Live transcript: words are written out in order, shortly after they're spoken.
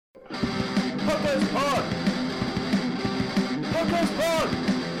Goes Pod! What goes Pod?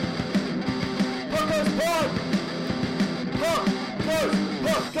 What goes Pod?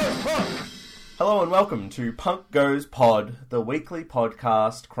 What goes Pod? Hello and welcome to Punk Goes Pod, the weekly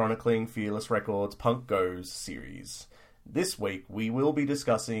podcast chronicling Fearless Records' Punk Goes series. This week we will be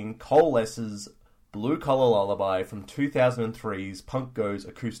discussing Coalesce's Blue Collar Lullaby from 2003's Punk Goes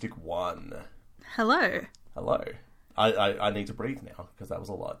Acoustic 1. Hello. Hello. I need to breathe now, because that was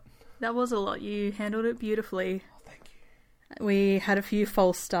a lot. That was a lot. You handled it beautifully. Oh, thank you. We had a few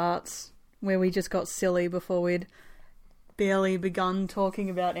false starts where we just got silly before we'd barely begun talking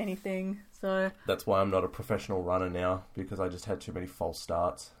about anything. So That's why I'm not a professional runner now, because I just had too many false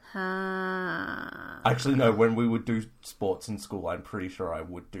starts. Actually, no, when we would do sports in school, I'm pretty sure I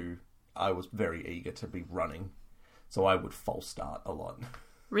was very eager to be running, so I would false start a lot.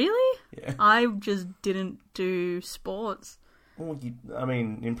 Really? Yeah. I just didn't do sports. Well,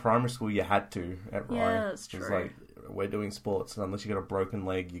 in primary school you had to at Rye. Yeah, that's true. It's like, we're doing sports, and unless you got a broken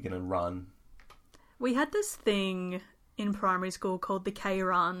leg, you're going to run. We had this thing in primary school called the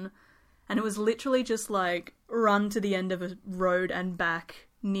K-Run, and it was literally just like run to the end of a road and back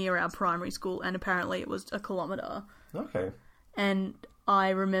near our primary school, and apparently it was a kilometre. Okay. And I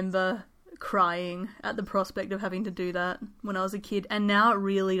remember crying at the prospect of having to do that when I was a kid, and now it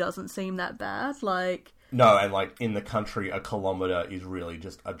really doesn't seem that bad. Like, no, and like in the country, a kilometre is really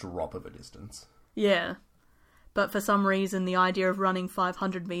just a drop of a distance. yeah. But for some reason, the idea of running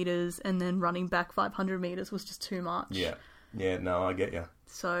 500 metres and then running back 500 metres was just too much. Yeah. Yeah, no, I get you.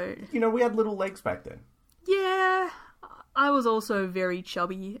 So, We had little legs back then. yeah, I was also very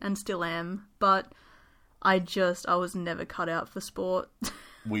chubby and still am, but I was never cut out for sport.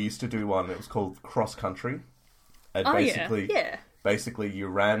 We used to do one, it was called cross country. And yeah. basically you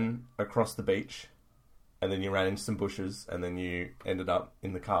ran across the beach, and then you ran into some bushes, and then you ended up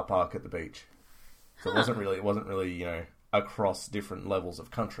in the car park at the beach. So it wasn't really, across different levels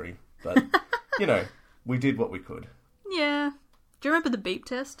of country, but, we did what we could. Yeah. Do you remember the beep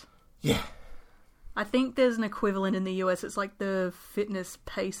test? Yeah. I think there's an equivalent in the US. It's like the fitness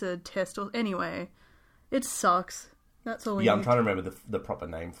pacer test. Anyway, it sucks. That's all. Yeah, I'm trying to remember the proper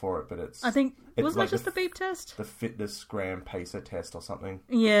name for it, but it's... I think... Wasn't like it just the beep test? The fitness gram pacer test or something.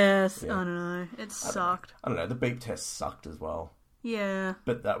 Yes. Yeah. I don't know. It sucked. I don't know. The beep test sucked as well. Yeah.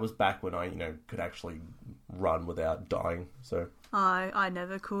 But that was back when I, could actually run without dying, so... I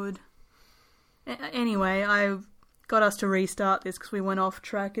never could. Anyway, I got us to restart this because we went off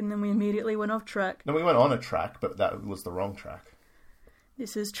track, and then we immediately went off track. No, we went on a track, but that was the wrong track.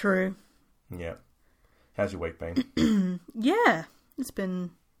 This is true. Yeah. How's your week been? Yeah, it's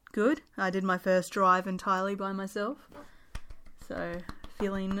been good. I did my first drive entirely by myself. So,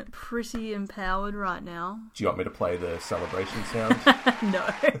 feeling pretty empowered right now. Do you want me to play the celebration sound? No.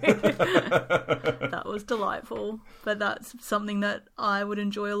 That was delightful. But that's something that I would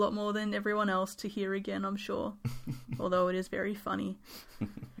enjoy a lot more than everyone else to hear again, I'm sure. Although it is very funny.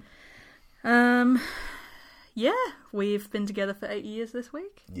 Yeah, we've been together for 8 years this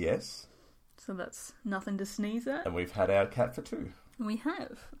week. Yes. So that's nothing to sneeze at. And we've had our cat for 2. We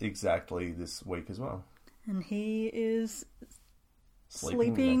have. Exactly this week as well. And he is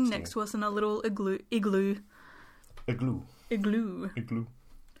sleeping next to us in a little igloo. Igloo.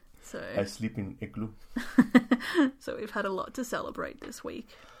 So I sleep in igloo. So we've had a lot to celebrate this week.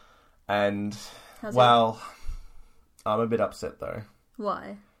 And, How's I'm a bit upset though.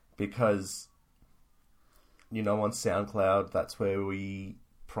 Why? Because, on SoundCloud, that's where we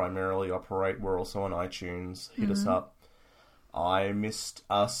primarily operate. We're also on iTunes. Hit us up. I missed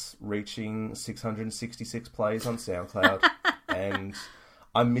us reaching 666 plays on SoundCloud. And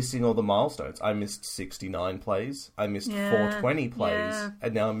I'm missing all the milestones. I missed 69 plays. I missed 420 plays. Yeah.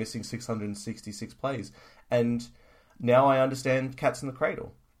 And now I'm missing 666 plays. And now I understand Cats in the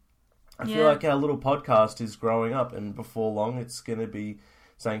Cradle. I feel like our little podcast is growing up, and before long it's going to be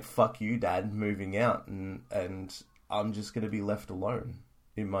saying, fuck you, Dad, moving out. And I'm just going to be left alone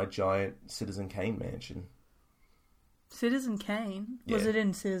in my giant Citizen Kane mansion. Citizen Kane? Yeah. Was it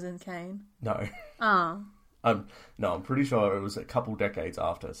in Citizen Kane? No. Oh. I'm pretty sure it was a couple decades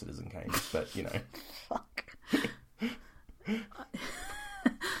after Citizen Kane, but, Fuck.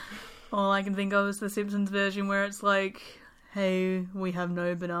 All I can think of is the Simpsons version where it's like, hey, we have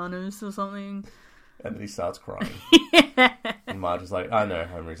no bananas or something. And then he starts crying. And Marge is like, I know,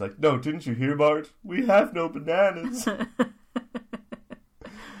 Homer. He's like, no, didn't you hear, Marge? We have no bananas.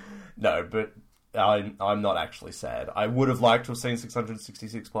 No, but I'm not actually sad. I would have liked to have seen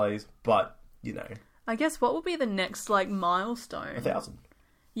 666 plays, but, I guess what would be the next, milestone? 1,000.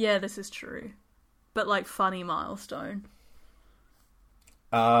 Yeah, this is true. But, funny milestone.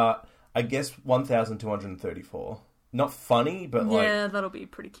 I guess 1,234. Not funny, but like... Yeah, that'll be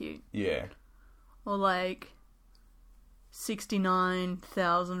pretty cute. Yeah. Or like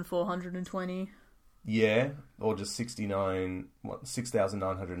 69,420. Yeah, or just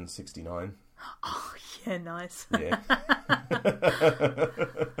 6,969. Oh, yeah, nice. Yeah.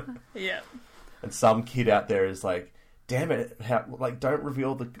 Yeah. And some kid out there is like, damn it, don't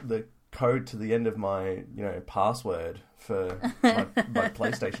reveal the code to the end of my, password for my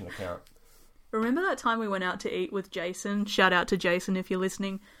PlayStation account. Remember that time we went out to eat with Jason? Shout out to Jason if you're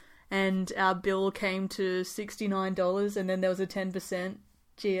listening. And our bill came to $69, and then there was a 10%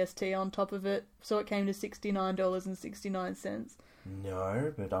 GST on top of it, so it came to $69.69.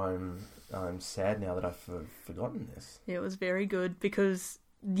 No, but I'm sad now that I've forgotten this. It was very good because,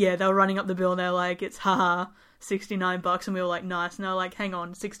 yeah, they were running up the bill and they're like, it's haha, $69, and we were like, nice. And they were like, hang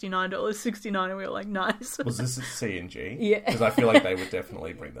on, $69.69, and we were like, nice. Was this at C&G? Yeah. Because I feel like they would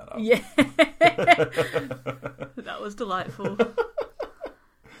definitely bring that up. Yeah. That was delightful. But...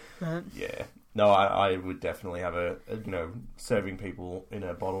 Yeah. No, I would definitely have a serving people in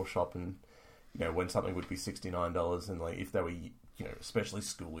a bottle shop, and when something would be $69, and like if they were especially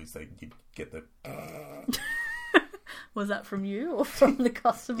schoolies, you'd get the. Was that from you or from the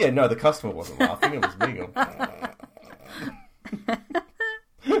customer? Yeah, no, the customer wasn't laughing. It was me.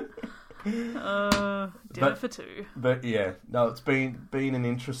 Dinner for two. But yeah, no, it's been an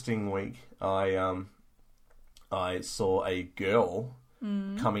interesting week. I saw a girl.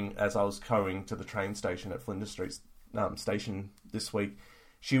 Coming as I was going to the train station at Flinders Street station this week.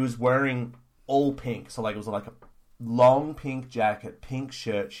 She was wearing all pink, so like it was like a long pink jacket, pink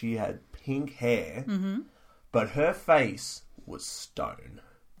shirt. She had pink hair, but her face was stone.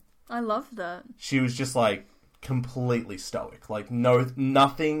 I love that. She was just like completely stoic, like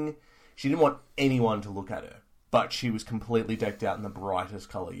nothing. She didn't want anyone to look at her, but she was completely decked out in the brightest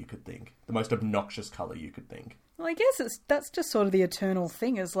color you could think, the most obnoxious color you could think. Well, I guess that's just sort of the eternal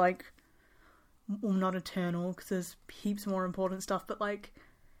thing, is like, well, not eternal, because there's heaps more important stuff, but like,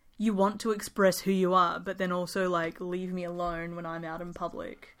 you want to express who you are, but then also like, leave me alone when I'm out in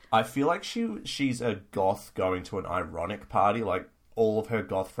public. I feel like she's a goth going to an ironic party, like, all of her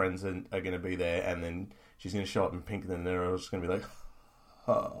goth friends are going to be there, and then she's going to show up in pink, and then they're all just going to be like,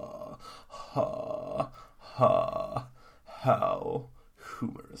 ha, ha, ha, how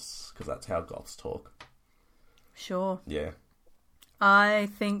humorous, because that's how goths talk. Sure. Yeah. I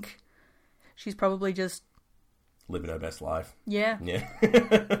think she's probably just... living her best life. Yeah. Yeah.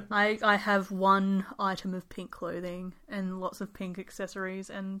 I have one item of pink clothing and lots of pink accessories,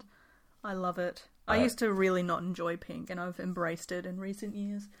 and I love it. I used to really not enjoy pink, and I've embraced it in recent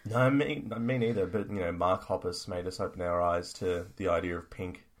years. No, me neither, but, Mark Hoppus made us open our eyes to the idea of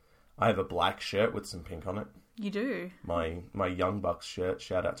pink. I have a black shirt with some pink on it. You do? My Young Bucks shirt,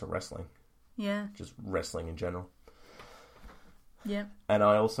 shout out to wrestling. Yeah. Just wrestling in general. Yeah. And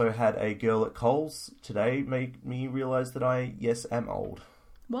I also had a girl at Coles today make me realise that I, am old.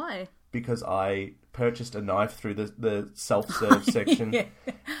 Why? Because I purchased a knife through the self-serve section, yeah.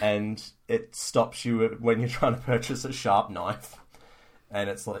 And it stops you when you're trying to purchase a sharp knife. And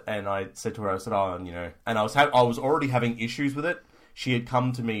it's like, and I said to her, I said, and I was already having issues with it. She had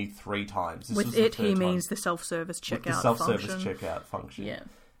come to me 3 times. This with it, he means the self-service checkout function. The self-service checkout function. Yeah.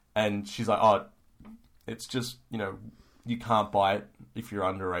 And she's like, it's just, you can't buy it if you're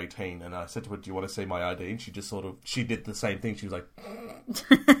under 18. And I said to her, do you want to see my ID? And she just she did the same thing. She was like,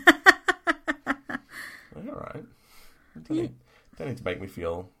 all right. Don't need to make me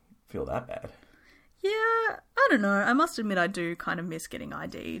feel that bad. Yeah, I don't know. I must admit I do kind of miss getting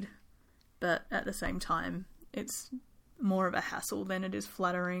ID'd. But at the same time, it's more of a hassle than it is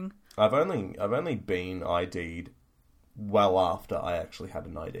flattering. I've only been ID'd well after I actually had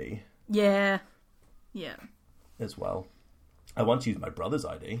an ID. Yeah. Yeah. As well. I once used my brother's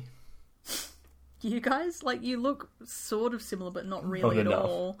ID. You guys, you look sort of similar, but not really at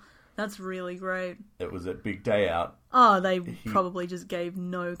all. That's really great. It was a big day out. Oh, they probably just gave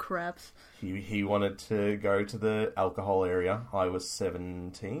no craps. He wanted to go to the alcohol area. I was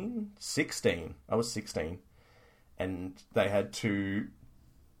 16. I was 16. And they had two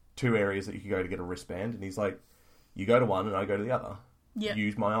areas that you could go to get a wristband. And he's like, you go to one and I go to the other. Yeah.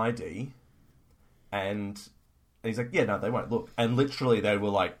 Use my ID. And he's like, yeah, no, they won't look. And literally they were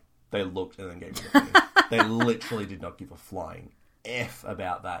like, they looked and then gave me the thing. They literally did not give a flying F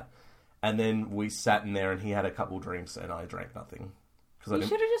about that. And then we sat in there and he had a couple drinks and I drank nothing. You should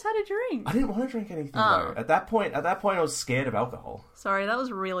have just had a drink. I didn't want to drink anything though. At that point I was scared of alcohol. Sorry, that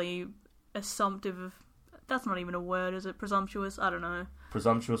was really assumptive of... That's not even a word, is it? Presumptuous? I don't know.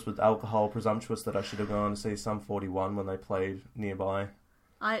 Presumptuous with alcohol. Presumptuous that I should have gone to see Sum 41 when they played nearby.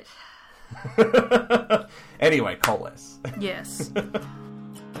 Anyway, Coalesce. Yes.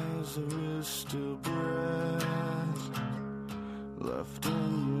 As there is still breath left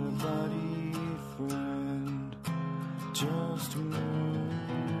in your body, friend, just move.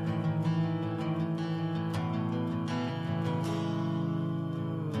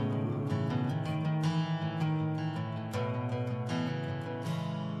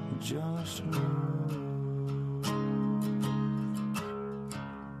 Just move.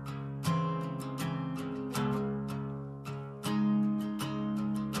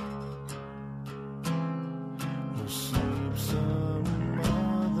 We'll sleep some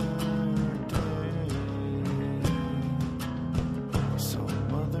other day,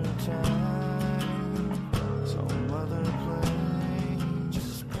 some other time, some other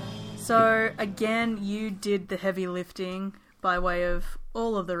place. So, again, you did the heavy lifting by way of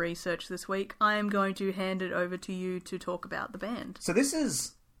all of the research this week. I am going to hand it over to you to talk about the band. So this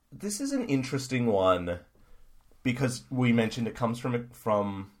is an interesting one because we mentioned it comes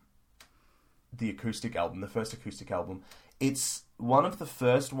from the acoustic album, the first acoustic album. It's one of the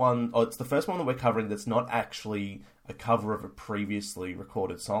first one, or it's the first one that we're covering that's not actually a cover of a previously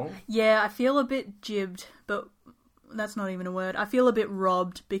recorded song. Yeah, I feel a bit jibbed, but that's not even a word. I feel a bit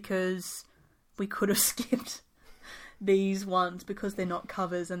robbed because we could have skipped these ones because they're not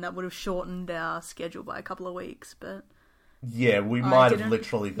covers, and that would have shortened our schedule by a couple of weeks, but... Yeah, we might have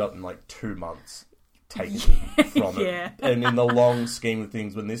literally gotten like 2 months taken from Yeah. it. And in the long scheme of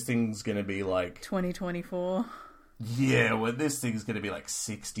things, when this thing's going to be like... 2024. Yeah, when this thing's going to be like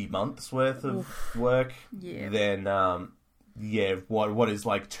 60 months worth of work, Yeah. then, what is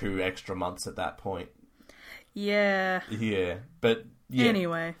like 2 extra months at that point? Yeah. Yeah, but... Yeah.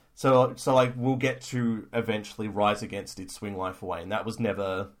 Anyway. So like, we'll get to eventually Rise Against It, Swing Life Away, and that was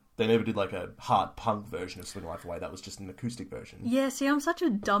never... They never did like a hard punk version of Swing Life Away. That was just an acoustic version. Yeah, see, I'm such a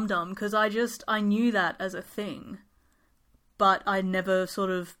dum-dum, because I knew that as a thing, but I never sort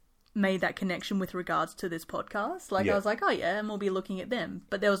of made that connection with regards to this podcast. Like, Yeah. I was like, oh yeah, and we'll be looking at them.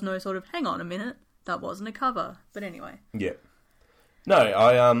 But there was no sort of, hang on a minute, that wasn't a cover. But anyway. Yeah.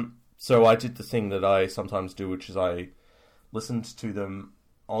 No, so I did the thing that I sometimes do, which is I listened to them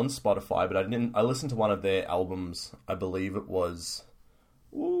on Spotify, but I listened to one of their albums. I believe it was...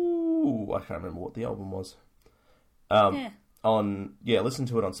 Ooh, I can't remember what the album was. Yeah. Listened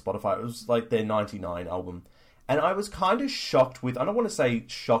to it on Spotify. It was like their 99 album. And I was kind of shocked with... I don't want to say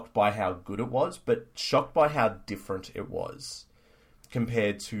shocked by how good it was, but shocked by how different it was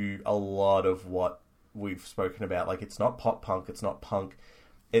compared to a lot of what we've spoken about. Like, it's not pop punk, it's not punk.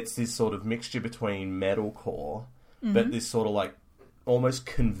 It's this sort of mixture between metalcore, but this sort of like almost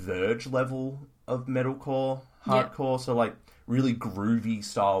converge level of metalcore, hardcore. So like really groovy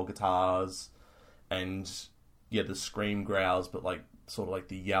style guitars and the scream growls, but like sort of like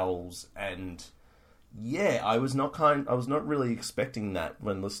the yells. And I was not really expecting that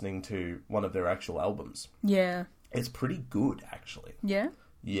when listening to one of their actual albums. Yeah. It's pretty good, actually. Yeah?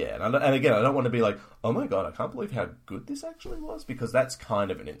 Yeah, and again, I don't want to be like, oh my god, I can't believe how good this actually was, because that's kind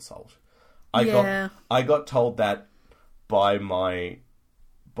of an insult. I got told that by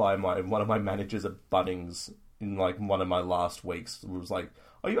one of my managers at Bunnings in like one of my last weeks. It was like,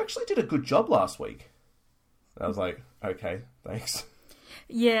 oh, you actually did a good job last week. And I was like, okay, thanks.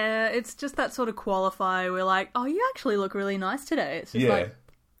 Yeah, it's just that sort of qualifier. We're like, oh, you actually look really nice today. It's just like,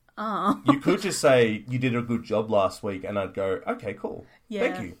 oh. You could just say, you did a good job last week, and I'd go, okay, cool.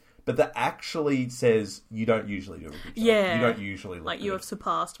 Yeah. Thank you. But that actually says you don't usually do a good job. Yeah. You don't usually look like good. you have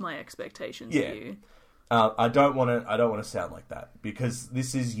surpassed my expectations Yeah. of you. I don't want to sound like that, because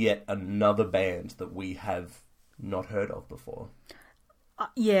this is yet another band that we have not heard of before.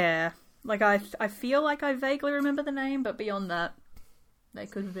 Yeah. Like, I feel like I vaguely remember the name, but beyond that, they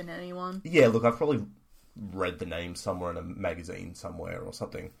could have been anyone. Yeah, look, I've probably read the name somewhere in a magazine somewhere or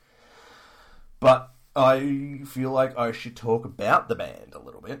something. But I feel like I should talk about the band a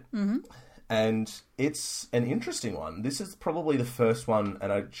little bit. Mm-hmm. And it's an interesting one. This is probably the first one,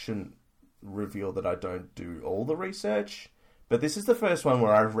 and I shouldn't reveal that I don't do all the research, but this is the first one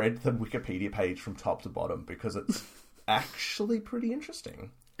where I've read the Wikipedia page from top to bottom, because it's actually pretty interesting.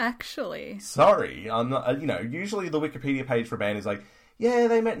 Actually. Sorry, I'm not, usually the Wikipedia page for a band is like, yeah,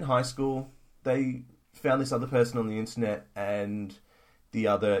 they met in high school, they found this other person on the internet, and the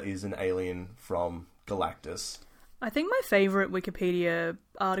other is an alien from Galactus. I think my favourite Wikipedia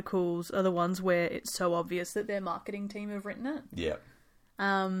articles are the ones where it's so obvious that their marketing team have written it. Yeah.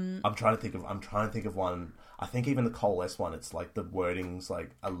 I'm trying to think of one. I think even the Coalesce one, it's like the wording's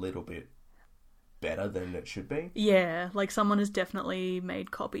like a little bit better than it should be. Yeah, like someone has definitely made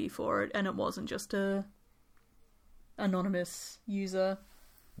copy for it, and it wasn't just a anonymous user.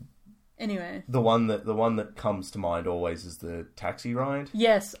 Anyway. The one that comes to mind always is the Taxi Ride.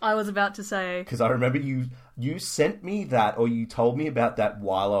 Yes, I was about to say. Because I remember you sent me that, or you told me about that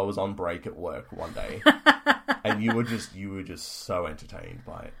while I was on break at work one day, and you were just so entertained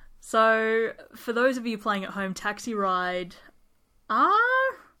by it. So, for those of you playing at home, Taxi Ride are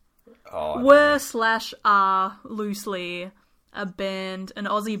loosely a band, an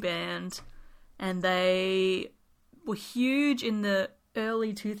Aussie band, and they were huge in the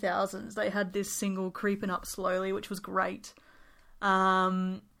early 2000s. They had this single, Creeping Up Slowly, which was great.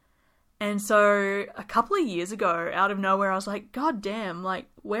 And so a couple of years ago, out of nowhere, I was like, God damn, like,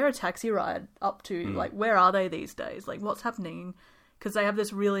 where are Taxi Ride up to? Like, where are they these days? Like, what's happening? Because they have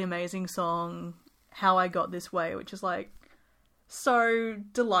this really amazing song, How I Got This Way, which is, like, so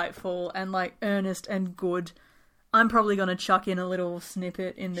delightful and, like, earnest and good. I'm probably going to chuck in a little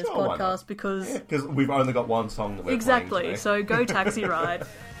snippet in this podcast because... Because we've only got one song that we're playing today. So go Taxi Ride.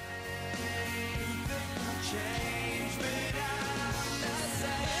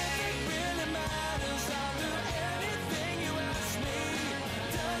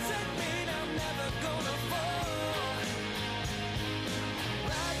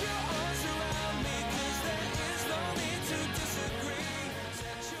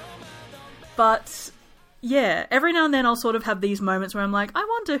 But... yeah, every now and then I'll sort of have these moments where I'm like, I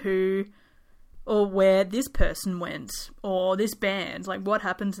wonder who or where this person went or this band, like what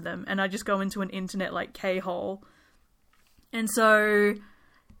happened to them? And I just go into an internet like K-hole. And so,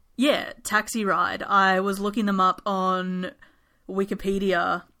 yeah, Taxi Ride. I was looking them up on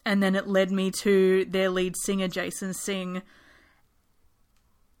Wikipedia and then it led me to their lead singer, Jason Singh.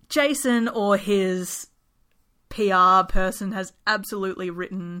 Jason or his PR person has absolutely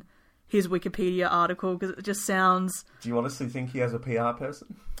written his Wikipedia article because it just sounds... Do you honestly think he has a PR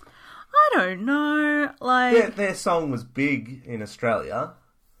person? I don't know. Like their song was big in Australia.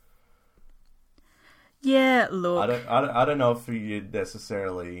 Yeah, look. I don't know if you'd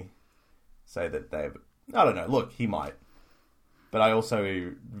necessarily say that they've... I don't know. Look, he might. But I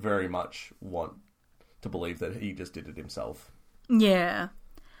also very much want to believe that he just did it himself. Yeah.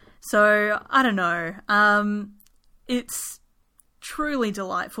 So, I don't know. It's truly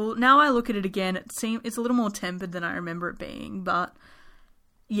delightful. Now I look at it again, it's a little more tempered than I remember it being, but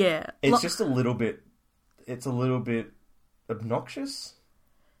yeah. It's just a little bit obnoxious.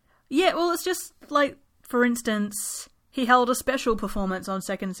 Yeah, well, it's just like, for instance, he held a special performance on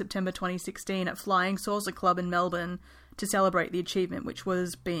 2nd September 2016 at Flying Saucer Club in Melbourne to celebrate the achievement, which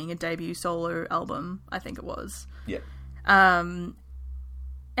was being a debut solo album, I think it was. Yeah.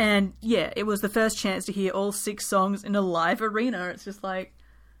 And yeah, it was the first chance to hear all 6 songs in a live arena. It's just like,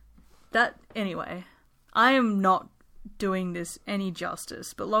 that, anyway. I am not doing this any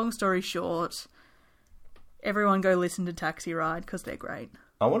justice, but long story short, everyone go listen to Taxi Ride, because they're great.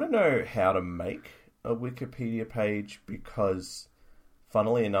 I want to know how to make a Wikipedia page, because,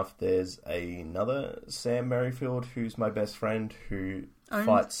 funnily enough, there's another Sam Merrifield, who's my best friend, who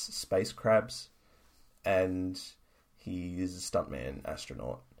fights space crabs, and... he is a stuntman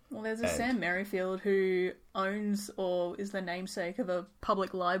astronaut. Well, there's a Sam Merrifield who owns or is the namesake of a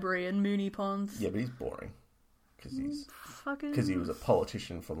public library in Moonee Ponds. Yeah, but he's boring. Because he was a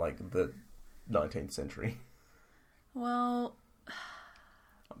politician from, like, the 19th century. Well...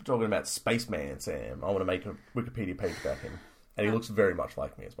 I'm talking about Spaceman Sam. I want to make a Wikipedia page about him. And he looks very much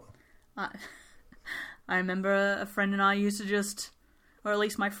like me as well. I remember a friend and I used to just... or at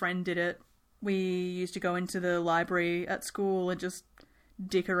least my friend did it. We used to go into the library at school and just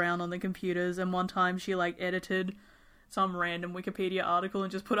dick around on the computers, and one time she, like, edited some random Wikipedia article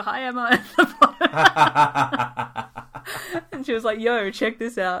and just put a "Hi Emma" at the bottom. And she was like, yo, check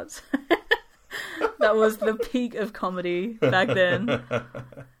this out. That was the peak of comedy back then.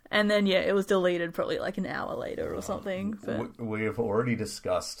 And then, yeah, it was deleted probably like an hour later or something. But... we have already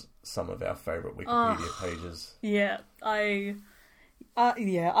discussed some of our favourite Wikipedia pages. Yeah, I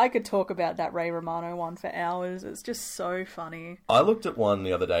could talk about that Ray Romano one for hours. It's just so funny. I looked at one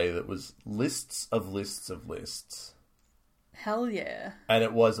the other day that was lists of lists of lists. Hell yeah. And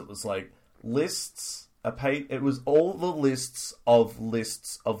it was like lists, a page, it was all the lists of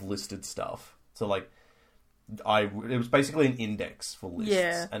listed stuff. So like, it was basically an index for lists.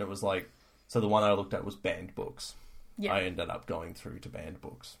 Yeah. And it was like, so the one I looked at was banned books. Yeah. I ended up going through to banned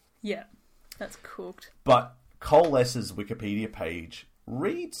books. Yeah. That's cooked. But Coalesce's Wikipedia page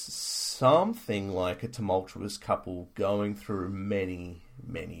reads something like a tumultuous couple going through many,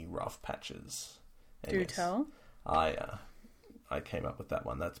 many rough patches. And Do tell. I came up with that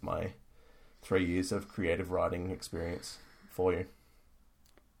one. That's my 3 years of creative writing experience for you.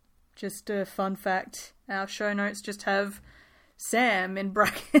 Just a fun fact, our show notes just have Sam in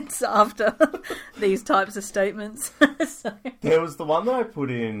brackets after these types of statements. So, There was the one that I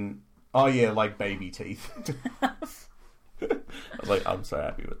put in. Oh yeah, like baby teeth. I was like, I'm so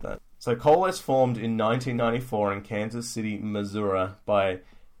happy with that. So Coalesce formed in 1994 in Kansas City, Missouri by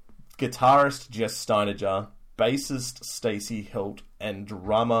guitarist Jess Steininger, bassist Stacy Hilt, and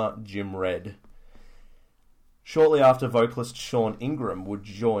drummer Jim Red. Shortly after, vocalist Sean Ingram would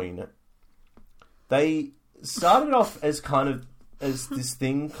join. They started off as as this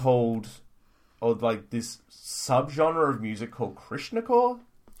thing called, or like this subgenre of music called Krishnacore,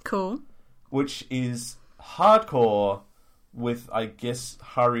 cool. which is hardcore with, I guess,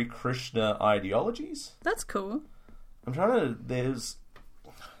 Hare Krishna ideologies. That's cool. I'm trying to... There's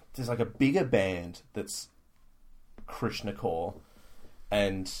like a bigger band that's Krishnacore,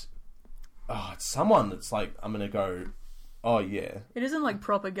 and it's someone that's like, I'm gonna go, oh yeah. It isn't like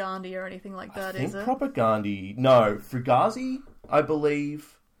propaganda or anything like that, is it? Propaganda. No, Fugazi, I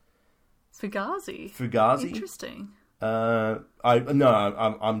believe. Fugazi. Fugazi. Interesting. I'm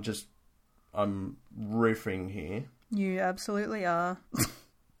riffing here. You absolutely are.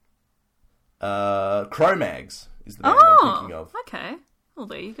 Cro-Mags is the band I'm thinking of. Okay. Well,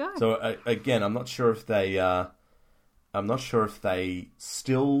 there you go. So again, I'm not sure if they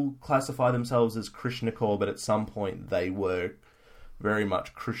still classify themselves as Krishnacore, but at some point they were very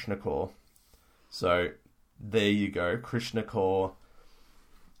much Krishnacore. So there you go, Krishnacore.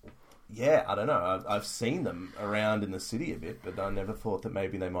 Yeah, I don't know. I've seen them around in the city a bit, but I never thought that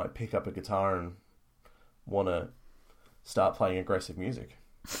maybe they might pick up a guitar and want to start playing aggressive music.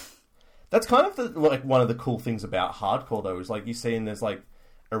 That's kind of one of the cool things about hardcore, though, is like you see, and there's like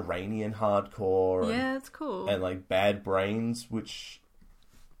Iranian hardcore. Yeah, it's cool. And like Bad Brains, which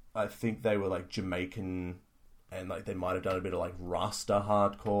I think they were like Jamaican, and like they might have done a bit of like Rasta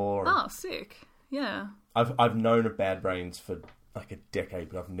hardcore. Oh, sick. Yeah. I've known of Bad Brains for like a decade,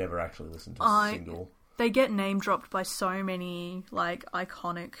 but I've never actually listened to a single. They get name dropped by so many like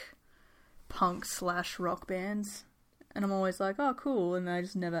iconic punk/rock bands, and I'm always like, oh, cool, and I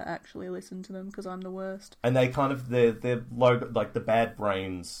just never actually listen to them because I'm the worst. And they kind of their logo, like the Bad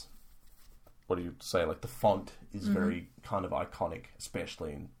Brains. What do you say? Like the font is very kind of iconic,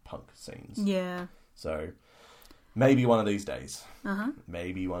 especially in punk scenes. Yeah. So maybe one of these days.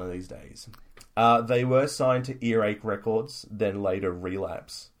 Maybe one of these days. They were signed to Earache Records, then later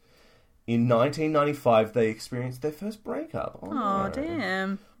Relapse. In 1995, they experienced their first breakup. Oh, no.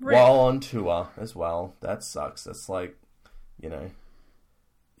 Damn. While on tour as well. That sucks. That's like,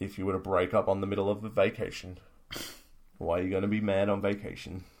 if you were to break up on the middle of a vacation, why are you going to be mad on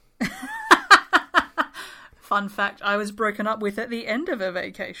vacation? Fun fact, I was broken up with at the end of a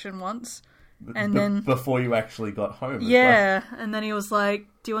vacation once. And then before you actually got home. Yeah, and then he was like,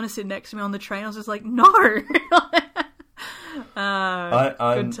 do you want to sit next to me on the train? I was just like, no.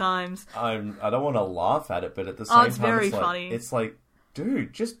 Good times. I don't want to laugh at it, but at the same time, it's very funny. It's like,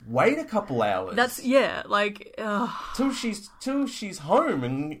 dude, just wait a couple hours. Till she's home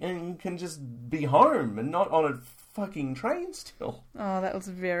and can just be home and not on a fucking train still. Oh, that was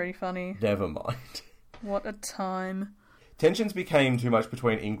very funny. Never mind. What a time. Tensions became too much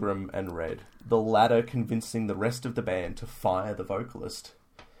between Ingram and Red, the latter convincing the rest of the band to fire the vocalist.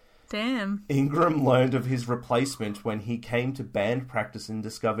 Damn. Ingram learned of his replacement when he came to band practice and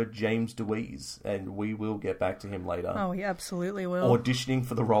discovered James DeWeese, and we will get back to him later. Oh, he absolutely will. Auditioning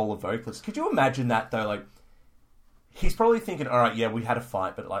for the role of vocalist. Could you imagine that, though? Like, he's probably thinking, alright, yeah, we had a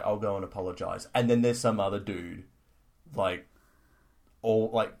fight, but, like, I'll go and apologise. And then there's some other dude, like,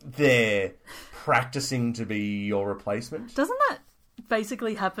 they're practicing to be your replacement. Doesn't that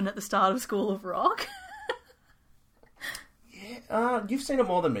basically happen at the start of School of Rock? You've seen it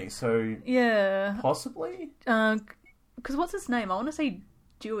more than me, so... Yeah. Possibly? Because what's his name? I want to say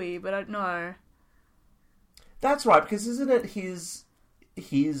Dewey, but I don't know. That's right, because isn't it his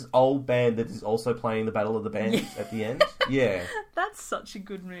old band that is also playing the Battle of the Bands at the end? Yeah. That's such a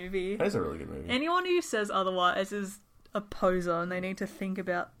good movie. That is a really good movie. Anyone who says otherwise is a poser and they need to think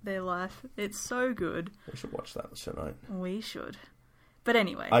about their life. It's so good. We should watch that tonight. We should. But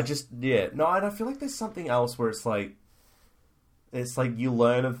anyway. I feel like there's something else where it's like they've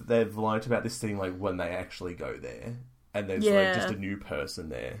learned about this thing like when they actually go there, and there's like just a new person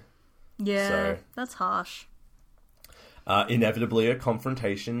there. Yeah, so, that's harsh. Inevitably, a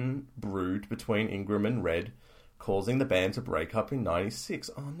confrontation brewed between Ingram and Red, causing the band to break up in '96.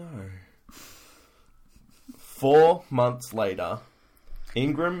 Oh no. 4 months later,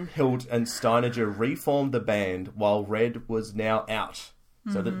 Ingram, Hilt, and Steininger reformed the band while Red was now out.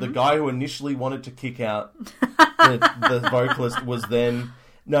 So the guy who initially wanted to kick out the vocalist was then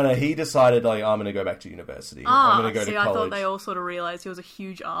No, he decided, like, I'm going to go back to university. I'm going to go see, to I college. thought they all sort of realised he was a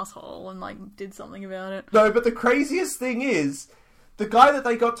huge asshole and, like, did something about it. No, but the craziest thing is, the guy that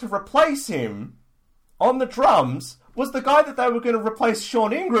they got to replace him on the drums was the guy that they were going to replace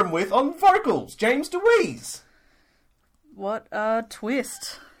Sean Ingram with on vocals, James DeWeese. What a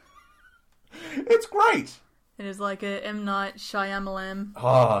twist. It's great. It is like a M. Night Shyamalan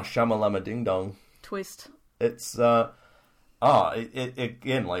Ah, Shamalama Ding Dong. twist. It's,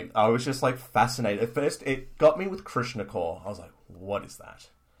 again, like, I was just, like, fascinated. At first, it got me with Krishna Core. I was like, what is that?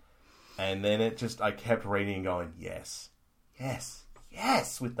 And then I kept reading and going, yes,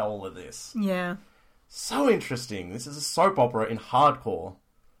 with all of this. Yeah, So interesting. This is a soap opera in hardcore.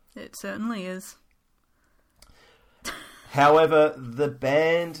 it certainly is. However, the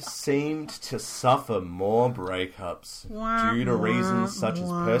band seemed to suffer more breakups due to reasons such as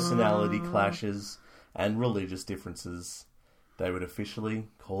personality clashes and religious differences. They would officially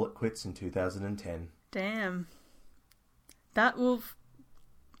call it quits in 2010. Damn. That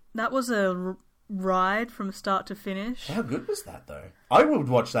was a ride from start to finish. How good was that, though? I would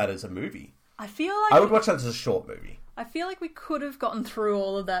watch that as a movie. I feel I like would watch that as a short movie. we could have gotten through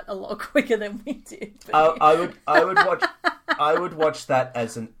all of that a lot quicker than we did. But I would watch that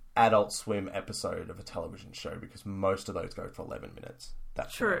as an Adult Swim episode of a television show because most of those go for 11 minutes.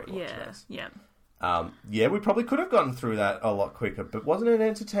 That's what I true, would watch yeah, it as. yeah. We probably could have gotten through that a lot quicker, but wasn't it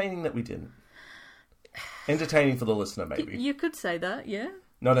entertaining that we didn't? Entertaining for the listener, maybe. You could say that, yeah.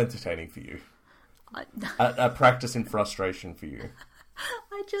 Not entertaining for you. A practice in frustration for you.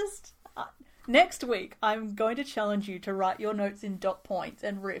 Next week, I'm going to challenge you to write your notes in dot points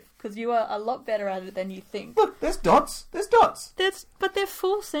and riff, because you are a lot better at it than you think. Look, there's dots. There's dots. But they're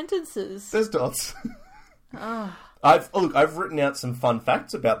full sentences. There's dots. I've written out some fun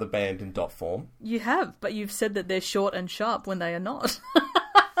facts about the band in dot form. You have, but you've said that they're short and sharp when they are not.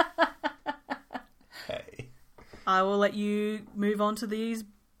 Hey. I will let you move on to these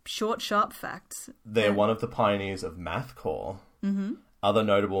short, sharp facts. They're one of the pioneers of mathcore. Mm-hmm. Other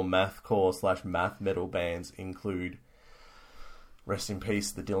notable mathcore / math metal bands include, rest in peace,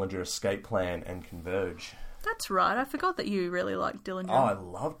 the Dillinger Escape Plan and Converge. That's right. I forgot that you really like Dillinger. Oh, I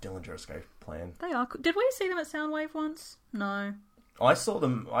love Dillinger Escape Plan. They are. Did we see them at Soundwave once? No. I saw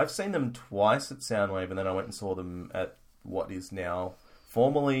them. I've seen them twice at Soundwave, and then I went and saw them at what is now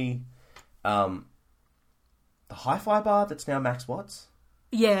formerly the Hi-Fi bar that's now Max Watts.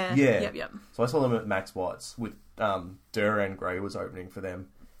 Yeah. Yeah. Yep. So I saw them at Max Watts with Duran Gray was opening for them,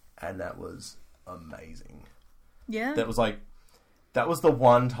 and that was amazing. Yeah. That was the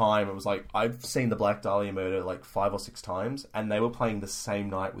one time it was like, I've seen the Black Dahlia Murder like 5 or 6 times, and they were playing the same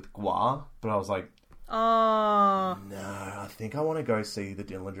night with Gua, but I was like, Oh. no, I think I want to go see the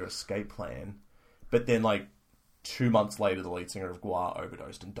Dillinger Escape Plan. But then, like, 2 months later, the lead singer of Gua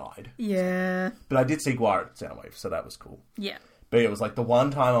overdosed and died. Yeah. But I did see Gua at Soundwave, so that was cool. Yeah. But it was like the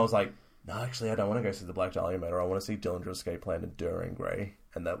one time I was like, no, actually, I don't want to go see the Black Dahlia Murder. I want to see Dillinger Escape Plan and Duran Gray.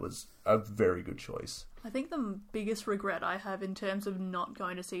 And that was a very good choice. I think the biggest regret I have in terms of not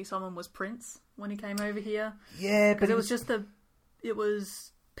going to see someone was Prince when he came over here. Yeah, Because it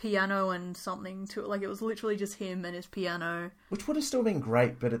was piano and something to it. Like, it was literally just him and his piano. Which would have still been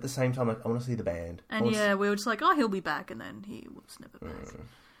great, but at the same time, like, I want to see the band. And yeah, we were just like, oh, he'll be back. And then he was never back.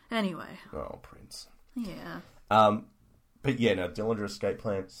 Anyway. Oh, Prince. Yeah. But yeah, no, Dillinger Escape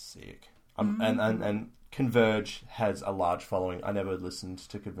Plan, sick. And Converge has a large following. I never listened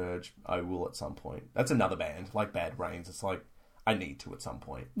to Converge. I will at some point. That's another band, like Bad Brains. It's like, I need to at some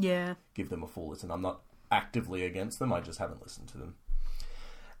point. Yeah. Give them a full listen. I'm not actively against them, I just haven't listened to them.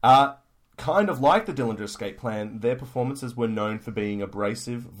 Kind of like the Dillinger Escape Plan, their performances were known for being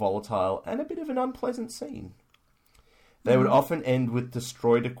abrasive, volatile, and a bit of an unpleasant scene. They would often end with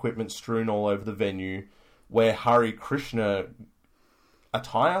destroyed equipment strewn all over the venue, wear Hare Krishna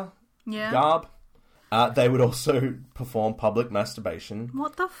attire, garb. They would also perform public masturbation.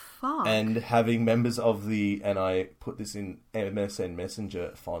 What the fuck? And having members of the, and I put this in MSN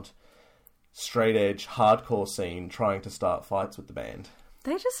Messenger font, straight edge hardcore scene trying to start fights with the band.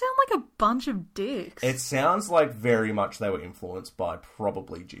 They just sound like a bunch of dicks. It sounds like very much they were influenced by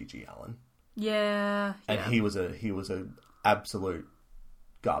probably G.G. Allen. Yeah. And he was a absolute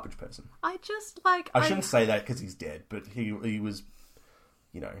garbage person. I just like... I shouldn't say that because he's dead, but he was,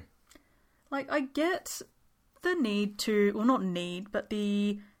 you know... Like, I get the need to... Well, not need, but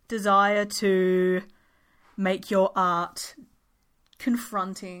the desire to make your art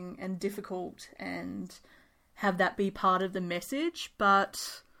confronting and difficult and have that be part of the message,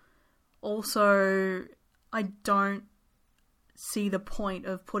 but also I don't see the point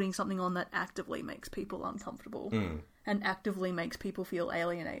of putting something on that actively makes people uncomfortable. and actively makes people feel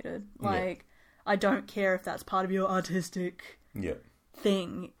alienated. Like, I don't care if that's part of your artistic Yeah.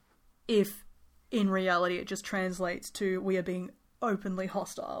 thing, if in reality it just translates to we are being openly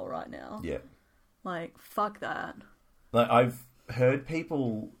hostile right now. Yeah. Like, fuck that. Like, I've heard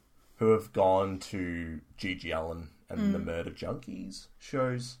people who have gone to G.G. Allen and the Murder Junkies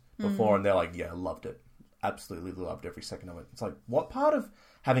shows before, and they're like, yeah, loved it. Absolutely loved every second of it. It's like, what part of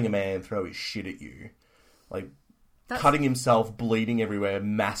having a man throw his shit at you, like, cutting himself, bleeding everywhere,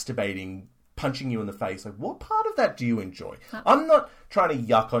 masturbating, punching you in the face, like, what part of that do you enjoy? I'm not trying to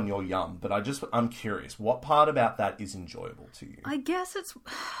yuck on your yum, but I'm curious, what part about that is enjoyable to you? I guess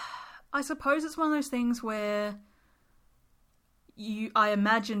I suppose it's one of those things where I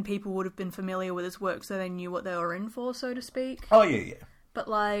imagine people would have been familiar with his work, so they knew what they were in for, so to speak. Oh, yeah. But,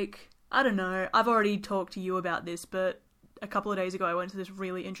 like, I don't know. I've already talked to you about this, but a couple of days ago I went to this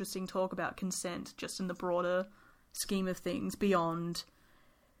really interesting talk about consent, just in the broader scheme of things, beyond,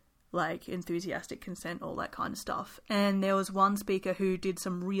 like, enthusiastic consent, all that kind of stuff. And there was one speaker who did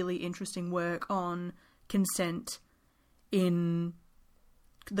some really interesting work on consent in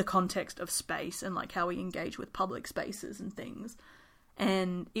the context of space and, like, how we engage with public spaces and things.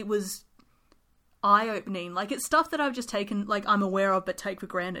 And it was eye-opening. Like, it's stuff that I've just taken, like, I'm aware of but take for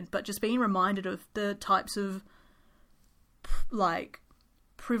granted, but just being reminded of the types of, like,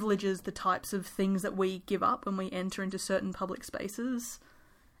 privileges, the types of things that we give up when we enter into certain public spaces,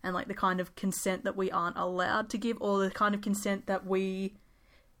 and, like, the kind of consent that we aren't allowed to give, or the kind of consent that we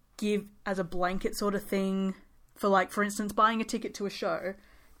give as a blanket sort of thing for, like, for instance, buying a ticket to a show.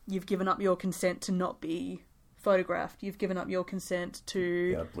 You've given up your consent to not be photographed. You've given up your consent to...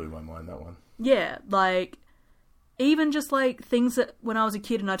 Yeah, it blew my mind, that one. Yeah, like, even just, like, things that when I was a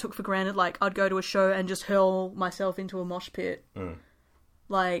kid and I took for granted, like, I'd go to a show and just hurl myself into a mosh pit.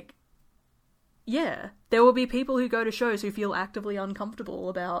 Like, yeah, there will be people who go to shows who feel actively uncomfortable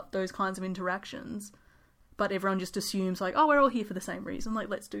about those kinds of interactions, but everyone just assumes, like, oh, we're all here for the same reason, like,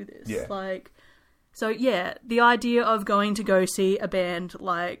 let's do this. Yeah. Like, so, yeah, the idea of going to go see a band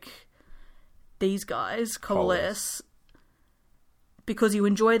like these guys, Coalesce, because you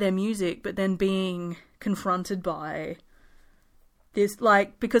enjoy their music, but then being confronted by this,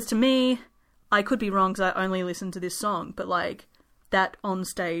 like, because to me, I could be wrong because I only listen to this song, but, like, that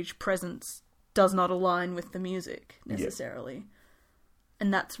on-stage presence does not align with the music, necessarily. Yeah.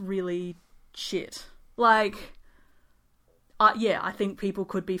 And that's really shit. Like, I think people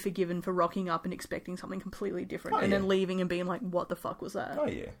could be forgiven for rocking up and expecting something completely different, and then leaving and being like, what the fuck was that? Oh,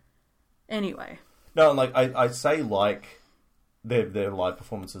 yeah. Anyway. No, like, I say, like, their live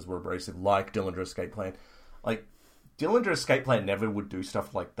performances were abrasive, like Dillinger Escape Plan. Like, Dillinger Escape Plan never would do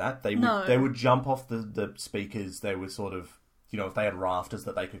stuff like that. They would jump off the speakers. They were sort of, you know, if they had rafters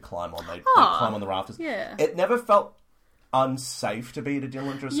that they could climb on, they'd climb on the rafters. Yeah. It never felt unsafe to be at a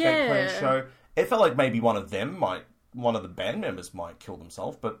Dillinger Escape Plan show. It felt like maybe one of the band members might kill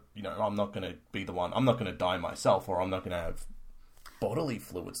themselves, but, you know, I'm not going to be the one. I'm not going to die myself, or I'm not going to have bodily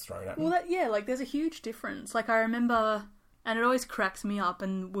fluids thrown at me. Well, like, there's a huge difference. Like, I remember, and it always cracks me up,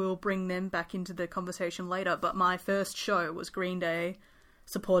 and we'll bring them back into the conversation later, but my first show was Green Day,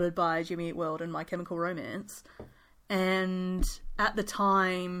 supported by Jimmy Eat World and My Chemical Romance. And at the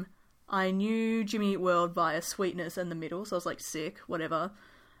time, I knew Jimmy Eat World via Sweetness and The Middle, so I was like, sick, whatever.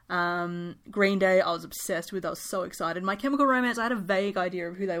 Green Day, I was obsessed with. I was so excited. My Chemical Romance, I had a vague idea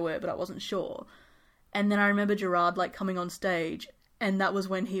of who they were, but I wasn't sure. And then I remember Gerard, like, coming on stage, and that was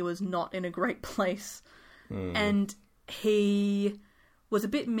when he was not in a great place. And he was a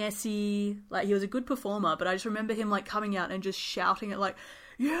bit messy. Like, he was a good performer, but I just remember him, like, coming out and just shouting at, like,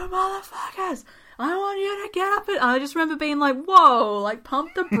 you motherfuckers, I want you to get up. And I just remember being like, whoa, like,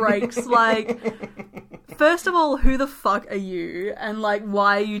 pump the brakes. Like, first of all, who the fuck are you? And, like,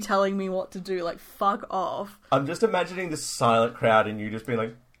 why are you telling me what to do? Like, fuck off. I'm just imagining this silent crowd and you just being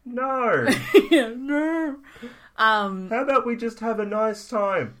like, no. Yeah, no. How about we just have a nice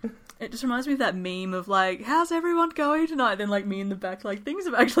time? It just reminds me of that meme of, like, how's everyone going tonight? Then, like, me in the back, like, things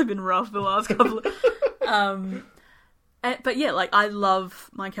have actually been rough the last couple of... but yeah, like, I love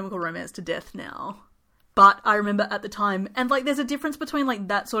My Chemical Romance to death now. But I remember at the time, and, like, there's a difference between, like,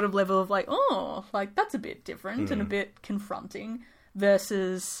 that sort of level of, like, oh, like, that's a bit different and a bit confronting,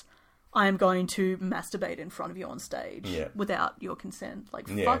 versus I am going to masturbate in front of you on stage without your consent. Like,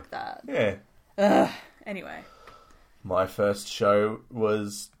 fuck that. Yeah. Anyway. My first show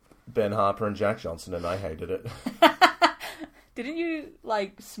was Ben Harper and Jack Johnson, and I hated it. Didn't you,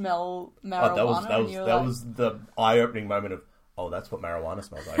 like, smell marijuana? That was the eye-opening moment of, oh, that's what marijuana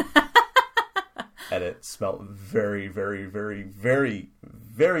smells like. And it smelled very, very, very, very,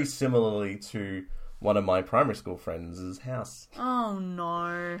 very similarly to one of my primary school friends' house. Oh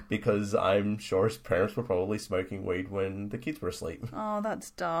no. Because I'm sure his parents were probably smoking weed when the kids were asleep. Oh,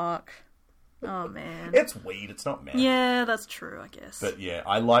 that's dark. Oh man. It's weed, it's not meth. Yeah, that's true, I guess. But yeah,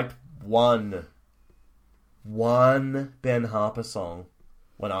 I liked one Ben Harper song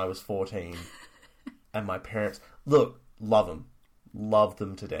when I was 14. And my parents, look, love them. Love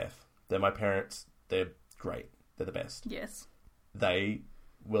them to death. They're my parents. They're great. They're the best. Yes. They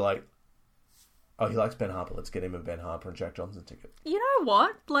were like, oh, he likes Ben Harper. Let's get him a Ben Harper and Jack Johnson ticket. You know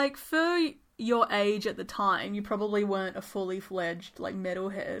what? Like, for your age at the time, you probably weren't a fully fledged, like,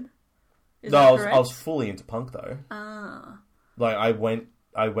 metalhead. Is that correct? I was fully into punk though. Ah. Like I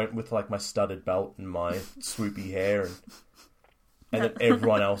went with like my studded belt and my swoopy hair, and then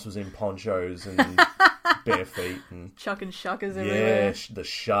everyone else was in ponchos and bare feet and chucking shuckers everywhere. Yeah, the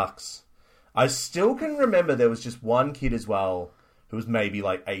shucks. I still can remember there was just one kid as well who was maybe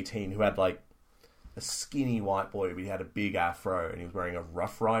like 18 who had like a skinny white boy, but he had a big afro and he was wearing a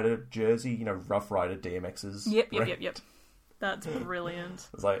Rough Rider jersey. You know, Rough Rider DMX's. Yep. That's brilliant.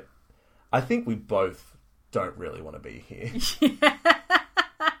 It was like, I think we both don't really want to be here.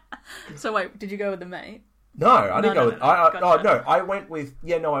 So wait, did you go with a mate? No, I didn't go with... Gotcha. I went with...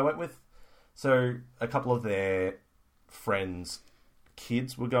 Yeah, no, I went with... So, a couple of their friends'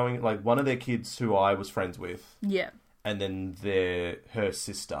 kids were going... Like, one of their kids who I was friends with. Yeah. And then her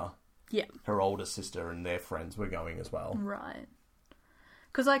sister. Yeah. Her older sister and their friends were going as well. Right.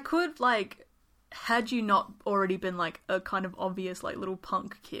 Because I could, like... Had you not already been, like, a kind of obvious, like, little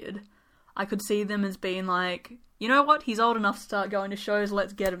punk kid... I could see them as being like, you know what? He's old enough to start going to shows.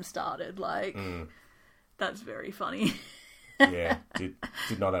 Let's get him started. Like, that's very funny. Yeah, did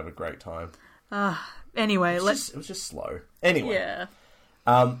not have a great time. Anyway, it was just slow. Anyway, yeah.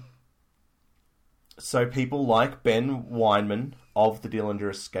 So people like Ben Weinman of the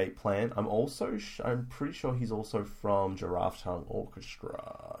Dillinger Escape Plan. I'm pretty sure he's also from Giraffe Tongue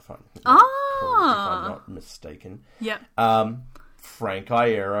Orchestra. If I'm not mistaken. Yeah. Frank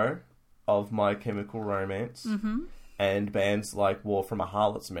Iero of My Chemical Romance, and bands like War from a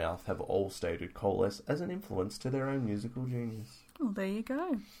Harlot's Mouth have all stated Coalesce as an influence to their own musical genius. Well, there you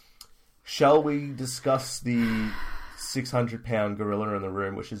go. Shall we discuss the 600-pound gorilla in the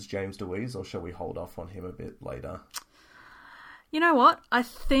room, which is James DeWeese, or shall we hold off on him a bit later? You know what? I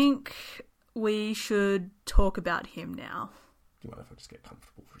think we should talk about him now. Do you mind if I just get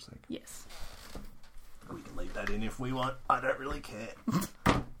comfortable for a second? Yes. We can leave that in if we want. I don't really care.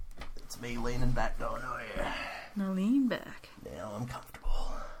 It's me leaning back going, oh yeah. Now lean back. Now I'm comfortable.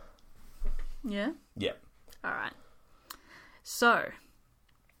 Yeah? Yeah. Alright. So,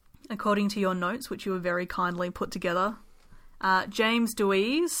 according to your notes, which you were very kindly put together, James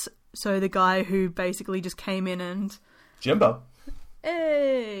DeWeese, so the guy who basically just came in and... Jimbo.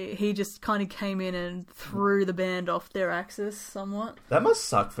 Hey! He just kind of came in and threw the band off their axis somewhat. That must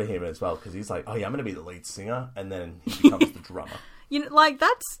suck for him as well, because he's like, oh yeah, I'm going to be the lead singer, and then he becomes the drummer. You know, like,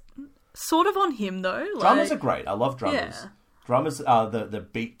 that's sort of on him, though. Like, drummers are great. I love drummers. Yeah. Drummers are the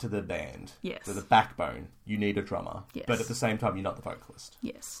beat to the band. Yes. They're the backbone. You need a drummer. Yes. But at the same time, you're not the vocalist.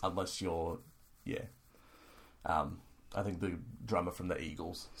 Yes. Unless you're, yeah. I think the drummer from the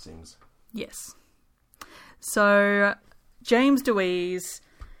Eagles sings. Yes. So, James DeWeese,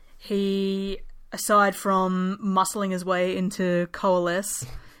 he, aside from muscling his way into Coalesce,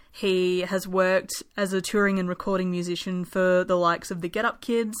 he has worked as a touring and recording musician for the likes of the Get Up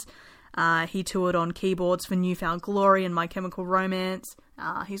Kids. He toured on keyboards for Newfound Glory and My Chemical Romance.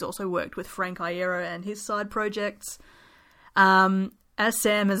 He's also worked with Frank Iero and his side projects. As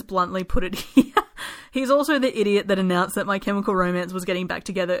Sam has bluntly put it here, he's also the idiot that announced that My Chemical Romance was getting back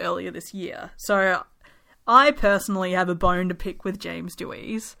together earlier this year. So I personally have a bone to pick with James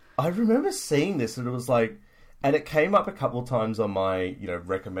DeWeese. I remember seeing this and it was like... And it came up a couple of times on my,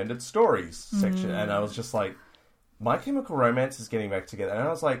 recommended stories section. And I was just like, My Chemical Romance is getting back together. And I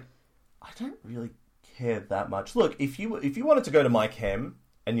was like, I don't really care that much. Look, if you wanted to go to My Chem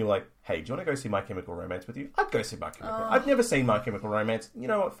and you're like, hey, do you want to go see My Chemical Romance with you? I'd go see My Chemical I've never seen My Chemical Romance. You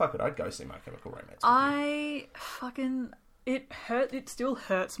know what? Fuck it. I'd go see My Chemical Romance with you. It still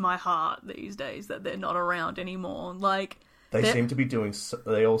hurts my heart these days that they're not around anymore. Like... They all seem to be doing so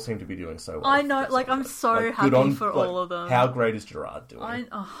well. I know, like, I'm so happy for all of them. How great is Gerard doing?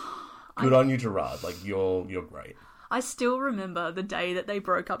 Good on you, Gerard. Like, you're great. I still remember the day that they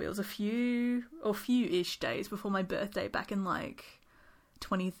broke up. It was a few-ish days before my birthday back in, like,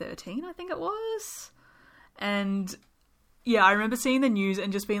 2013, I think it was. And, yeah, I remember seeing the news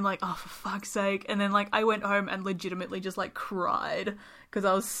and just being like, oh, for fuck's sake. And then, like, I went home and legitimately just, like, cried because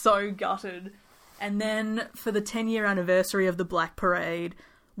I was so gutted. And then, for the 10-year anniversary of the Black Parade,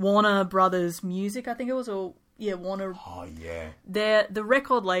 Warner Brothers Music, I think it was, or yeah, Warner. Oh, yeah. The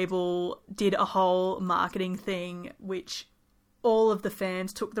record label did a whole marketing thing, which all of the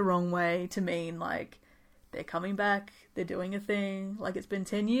fans took the wrong way to mean, like, they're coming back, they're doing a thing, like, it's been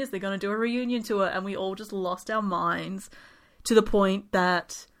 10 years, they're going to do a reunion tour, and we all just lost our minds to the point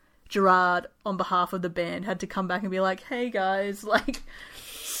that Gerard, on behalf of the band, had to come back and be like, hey guys, like,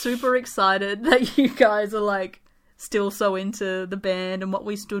 super excited that you guys are, like, still so into the band and what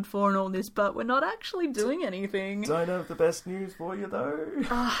we stood for and all this, but we're not actually doing anything. Don't have the best news for you, though.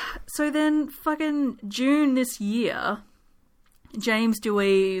 So then, fucking June this year, James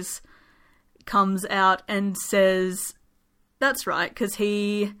Dewey's comes out and says, that's right, because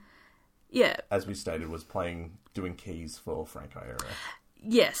he, yeah. As we stated, was doing keys for Frank Iero.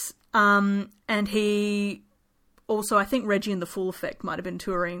 Yes. And he also, I think Reggie and the Full Effect might have been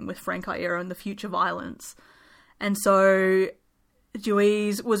touring with Frank Iero and the Future Violence. And so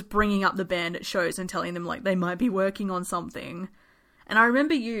Dewey's was bringing up the band at shows and telling them, like, they might be working on something. And I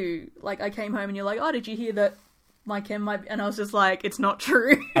remember you, like, I came home and you're like, oh, did you hear that my Chem might be... And I was just like, it's not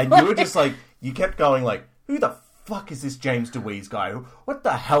true. And you were just like, you kept going like, who the fuck is this James Dewey's guy? What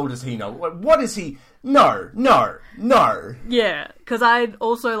the hell does he know? What is he... No. Yeah, because I'd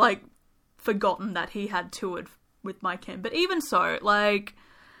also, like, forgotten that he had toured with my Chem. But even so, like...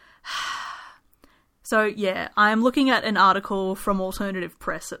 So, yeah, I'm looking at an article from Alternative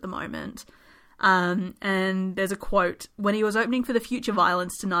Press at the moment, and there's a quote. When he was opening for the Future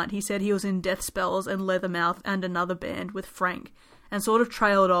Violence tonight, he said he was in Death Spells and Leathermouth and another band with Frank, and sort of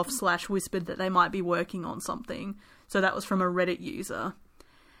trailed off / whispered that they might be working on something. So that was from a Reddit user.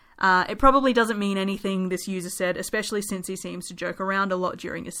 It probably doesn't mean anything, this user said, especially since he seems to joke around a lot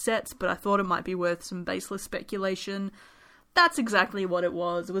during his sets, but I thought it might be worth some baseless speculation. That's exactly what it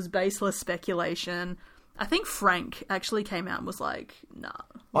was. It was baseless speculation. I think Frank actually came out and was like, nah.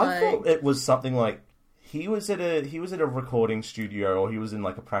 I thought it was something like he was at a recording studio, or he was in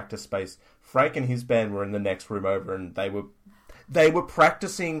like a practice space. Frank and his band were in the next room over, and they were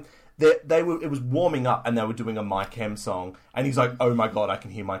practicing. It was warming up, and they were doing a My Chem song, and he's like, "Oh my god, I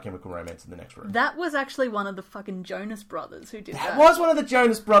can hear My Chemical Romance in the next room." That was actually one of the fucking Jonas Brothers who did that. That was one of the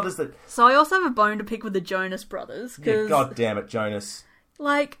Jonas Brothers that... So I also have a bone to pick with the Jonas Brothers, because... Yeah, god damn it, Jonas.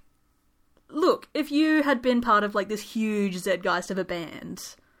 Like, look, if you had been part of, like, this huge Zeitgeist of a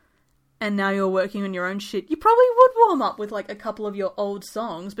band, and now you're working on your own shit, you probably would warm up with, like, a couple of your old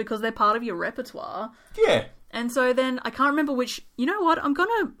songs, because they're part of your repertoire. Yeah. And so then, I can't remember which... You know what? I'm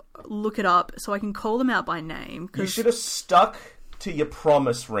gonna look it up so I can call them out by name. You should have stuck to your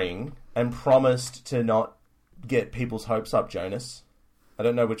promise ring and promised to not get people's hopes up, Jonas. I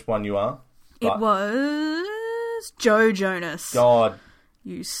don't know which one you are. It was Joe Jonas. God.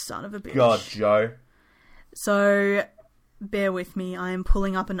 You son of a bitch. God, Joe. So, bear with me. I am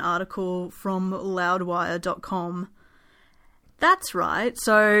pulling up an article from loudwire.com. That's right.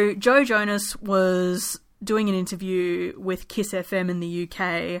 So, Joe Jonas was doing an interview with Kiss FM in the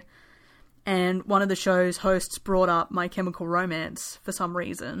UK, and one of the show's hosts brought up My Chemical Romance for some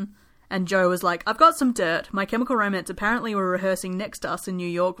reason, and Joe was like, I've got some dirt. My Chemical Romance apparently were rehearsing next to us in New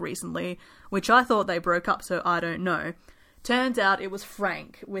York recently, which I thought they broke up, so I don't know. Turns out it was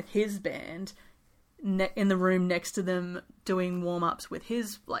Frank with his band in the room next to them doing warm-ups with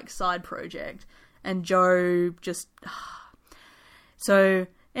his, like, side project, and Joe just... So...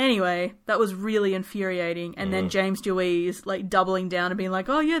 Anyway, that was really infuriating. And then James Dewey is, like, doubling down and being like,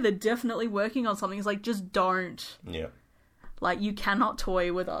 oh, yeah, they're definitely working on something. It's like, just don't. Yeah. Like, you cannot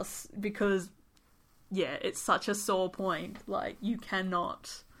toy with us because, yeah, it's such a sore point. Like, you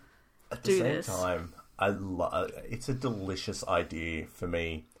cannot do this. At the same time, it's a delicious idea for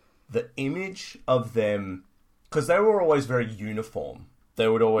me. The image of them... Because they were always very uniform. They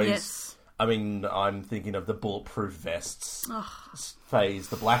would always... Yes. I mean, I'm thinking of the bulletproof vests phase,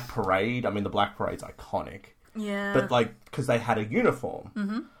 the Black Parade. I mean, the Black Parade's iconic. Yeah. But, like, because they had a uniform.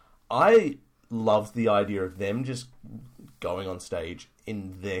 Mm-hmm. I loved the idea of them just going on stage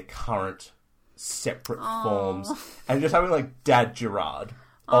in their current separate forms. And just having, like, Dad Gerard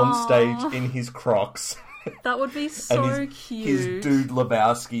on stage in his Crocs. That would be so cute. His Dude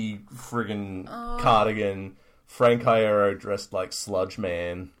Lebowski friggin' cardigan. Frank Iero dressed like Sludge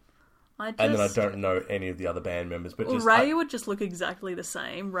Man. And then I don't know any of the other band members, but just Ray would just look exactly the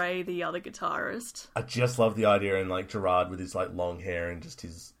same. Ray, the other guitarist. I just love the idea, and like Gerard with his like long hair and just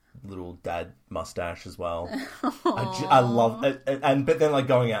his little dad mustache as well. I love it, and but then like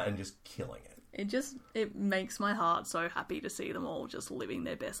going out and just killing it. It makes my heart so happy to see them all just living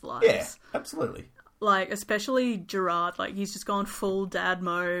their best lives. Yeah, absolutely. Like especially Gerard, like he's just gone full dad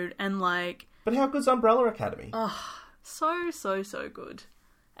mode, and like. But how good's Umbrella Academy? Oh, so good.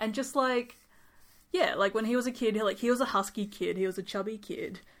 And just like, yeah, like when he was a kid, he was a husky kid, he was a chubby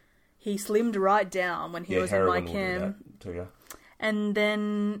kid. He slimmed right down when he was in my heroin will do cam. that to you. And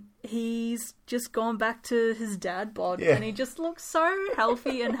then he's just gone back to his dad bod, Yeah. and he just looks so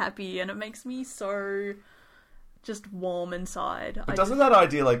healthy and happy, and it makes me so just warm inside. But doesn't that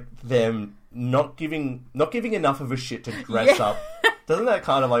idea, like, them not giving enough of a shit to dress Yeah. up, doesn't that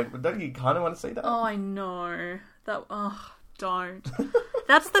kind of, like, don't you kind of want to see that? Oh, I know. Don't.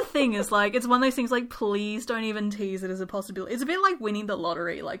 That's the thing, is like, it's one of those things like, please don't even tease it as a possibility. It's a bit like winning the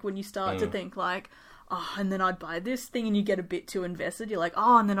lottery, like when you start to think like, oh, and then I'd buy this thing, and you get a bit too invested, you're like,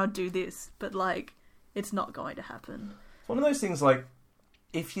 oh, and then I'd do this. But like, it's not going to happen. It's one of those things, like,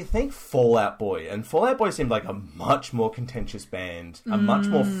 if you think Fall Out Boy, and Fall Out Boy seemed like a much more contentious band, a much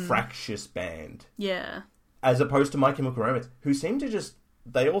more fractious band, Yeah. as opposed to My Chemical Romance, who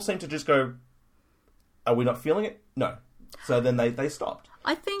they all seem to just go, are we not feeling it? No. So then they stopped.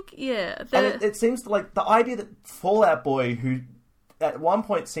 I think, yeah. And it seems like the idea that Fall Out Boy, who at one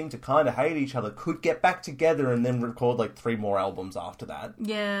point seemed to kind of hate each other, could get back together and then record like 3 more albums after that,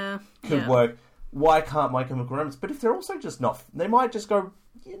 Yeah. could work. Why can't My Chemical Romance? But if they're also just not, they might just go,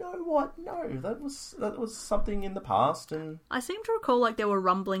 you know what? No, that was something in the past, and I seem to recall like there were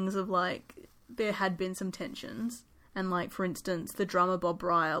rumblings of like there had been some tensions, and like for instance the drummer Bob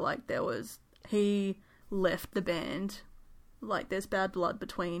Breyer, like he left the band, like there's bad blood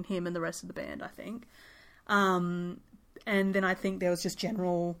between him and the rest of the band, I think. And then I think there was just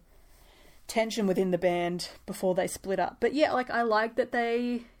general tension within the band before they split up. But yeah, like I like that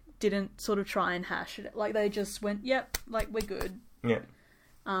they didn't sort of try and hash it. Like they just went, yep, like we're good. yeah.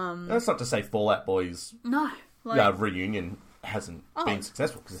 That's not to say Fall Out Boy's No, like reunion hasn't been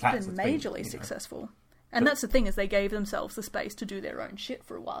successful, because it has. been It's majorly you know. successful. And that's the thing, is they gave themselves the space to do their own shit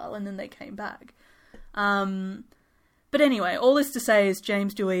for a while, and then they came back. But anyway, all this to say is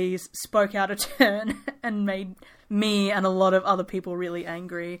James Dewey's spoke out of turn and made me and a lot of other people really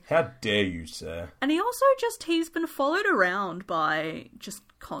angry. How dare you, sir? And he also he's been followed around by just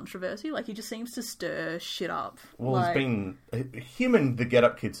controversy. Like, he just seems to stir shit up. Well, like, there's been him and the Get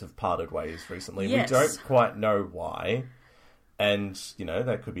Up Kids have parted ways recently. Yes. We don't quite know why. And, you know,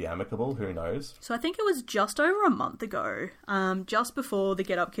 that could be amicable, who knows? So I think it was just over a month ago, just before the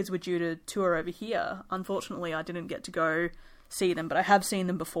Get Up Kids were due to tour over here. Unfortunately, I didn't get to go see them, but I have seen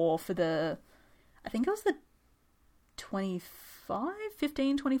them before for I think it was the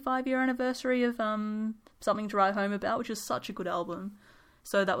 25 year anniversary of Something to Write Home About, which is such a good album.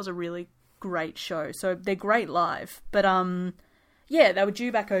 So that was a really great show. So they're great live. But yeah, they were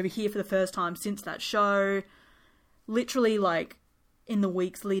due back over here for the first time since that show. Literally, like, in the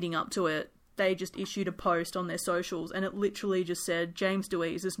weeks leading up to it, they just issued a post on their socials, and it literally just said, James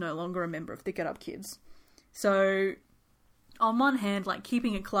Dewey's is no longer a member of the Get Up Kids. So, on one hand, like,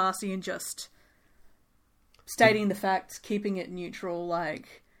 keeping it classy and just stating the facts, keeping it neutral,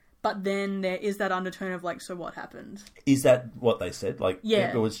 like, but then there is that undertone of, like, so what happened? Is that what they said? Like,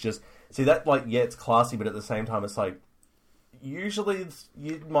 Yeah. it was just... See, that, like, yeah, it's classy, but at the same time, it's like... Usually,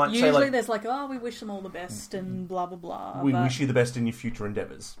 you might say, like... there's like, oh, we wish them all the best and blah, blah, blah. We but... wish you the best in your future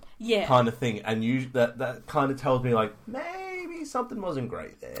endeavours. Yeah. Kind of thing. And that kind of tells me, like, maybe something wasn't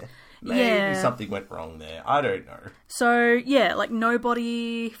great there. Maybe Yeah. something went wrong there. I don't know. So, yeah, like,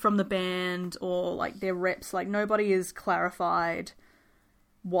 nobody from the band or, like, their reps, like, nobody has clarified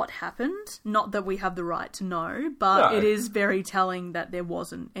what happened. Not that we have the right to know, but No. it is very telling that there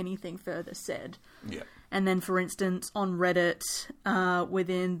wasn't anything further said. Yeah. And then, for instance, on Reddit,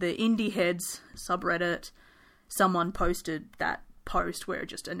 within the Indie Heads subreddit, someone posted that post where it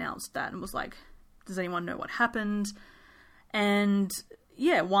just announced that and was like, does anyone know what happened? And,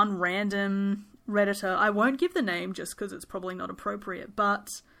 yeah, one random Redditor, I won't give the name just because it's probably not appropriate, but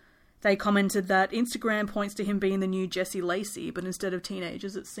they commented that Instagram points to him being the new Jessie Lacey, but instead of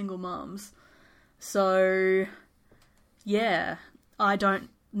teenagers, it's single mums. So, yeah, I don't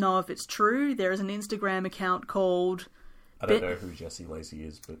know if it's true. There is an Instagram account called I don't know who Jessie Lacey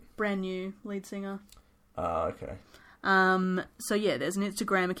is, but... Brand New Lead Singer. Okay. So yeah, there's an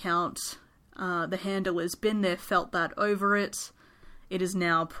Instagram account. The handle is Been There, Felt That, Over It. It is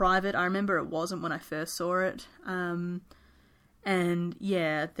now private. I remember it wasn't when I first saw it. And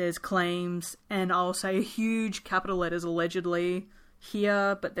yeah, there's claims, and I'll say huge capital letters allegedly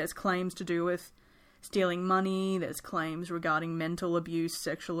here, but there's claims to do with stealing money, there's claims regarding mental abuse,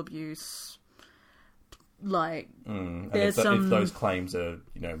 sexual abuse, like, And there's if some... those claims are,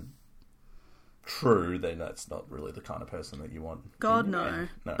 you know, true, then that's not really the kind of person that you want. God, anyway.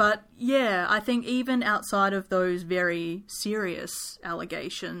 no. No. But, yeah, I think even outside of those very serious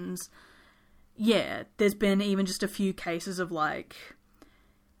allegations, yeah, there's been even just a few cases of, like,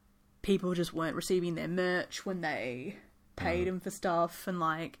 people just weren't receiving their merch when they paid him for stuff, and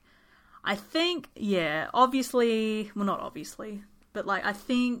like, I think, yeah, obviously, well, not obviously, but like, I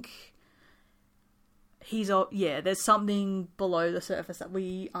think there's something below the surface that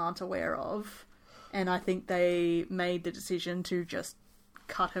we aren't aware of, and I think they made the decision to just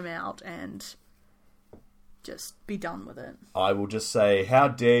cut him out and just be done with it. I will just say, how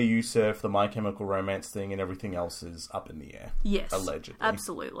dare you surf the My Chemical Romance thing, and everything else is up in the air. Yes. Allegedly.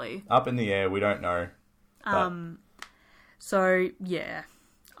 Absolutely. Up in the air, we don't know. But So, yeah.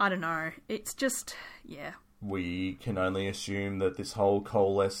 I don't know. It's just, yeah. we can only assume that this whole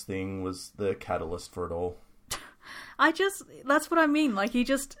Coalesce thing was the catalyst for it all. That's what I mean. Like, he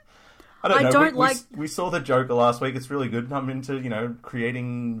just... I don't know. don't we, like... we saw the Joker last week. It's really good. I'm into,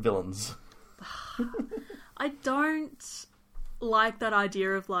 creating villains. I don't like that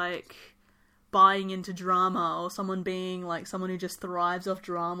idea of, like, buying into drama, or someone being, like, someone who just thrives off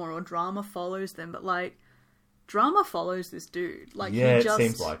drama, or drama follows them, but, like, drama follows this dude. Like, Yeah, he just... it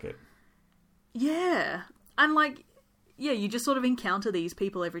seems like it. Yeah. And, like, yeah, you just sort of encounter these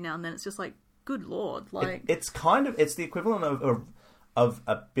people every now and then. It's just like, good lord, like... It's the equivalent of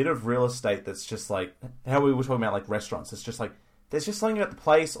a bit of real estate that's just like, how we were talking about, like, restaurants. It's just like, there's just something about the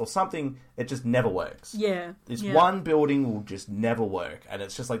place or something, it just never works. Yeah. This yeah. one building will just never work. And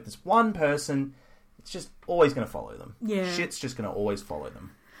it's just like this one person, it's just always going to follow them. Yeah. Shit's just going to always follow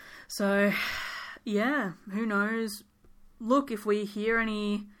them. So, yeah, who knows? Look, if we hear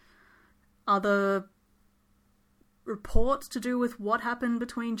any other reports to do with what happened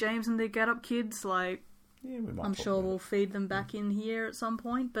between James and the Get Up kids, like, Yeah, we might I'm talk sure about we'll it. feed them back in here at some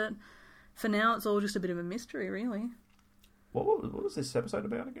point, but for now it's all just a bit of a mystery, really. What was this episode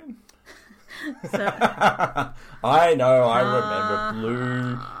about again? So, I know, I remember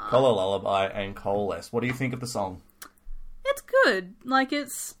Blue, Collar Lullaby, and Coalesce. What do you think of the song? it's good. Like,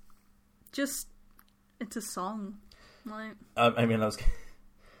 it's a song. Like, I mean,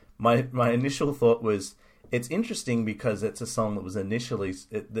 my initial thought was, it's interesting because it's a song that was initially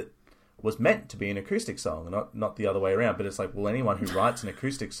that was meant to be an acoustic song, not the other way around. But it's like, well, anyone who writes an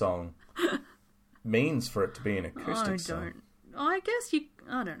acoustic song means for it to be an acoustic song. I guess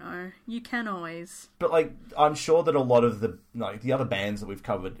I don't know. You can always. But like, I'm sure that a lot of the other bands that we've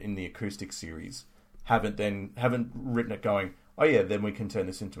covered in the acoustic series haven't written it going, oh yeah, then we can turn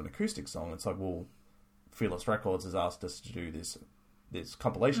this into an acoustic song. It's like, well, Fearless Records has asked us to do this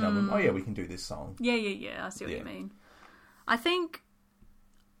compilation album. Oh yeah, we can do this song. Yeah. I see what you mean. I think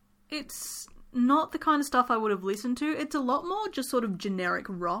it's not the kind of stuff I would have listened to. It's a lot more just sort of generic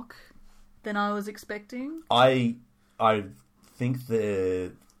rock than I was expecting. I think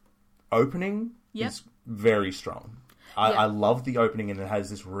the opening is very strong. I love the opening, and it has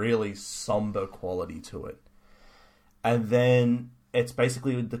this really somber quality to it. And then it's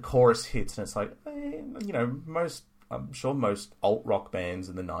basically the chorus hits, and it's like, I'm sure most alt rock bands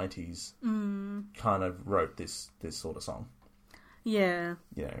in the 90s kind of wrote this sort of song. Yeah.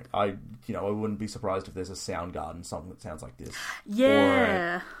 I wouldn't be surprised if there's a Soundgarden song that sounds like this.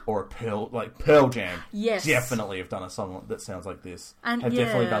 Yeah. Or a Pearl Jam. Yes. Definitely have done a song that sounds like this. And have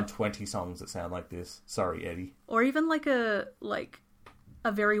definitely done 20 songs that sound like this. Sorry, Eddie. Or even like a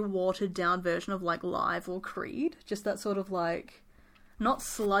very watered down version of like Live or Creed. Just that sort of like, not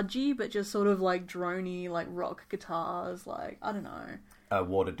sludgy, but just sort of like drony, like rock guitars. Like, I don't know. A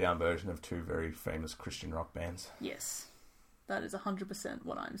watered down version of two very famous Christian rock bands. Yes. That is 100%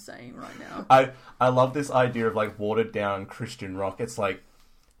 what I'm saying right now. I love this idea of like watered down Christian rock. It's like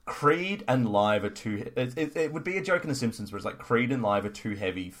Creed and Live are too... It would be a joke in The Simpsons where it's like Creed and Live are too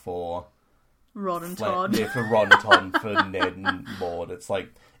heavy for... Rod and Todd. Yeah, for Rod and Todd, for Ned and Maud. It's like,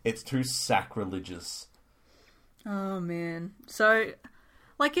 it's too sacrilegious. Oh, man. So,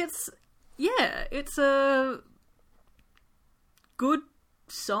 like, it's a good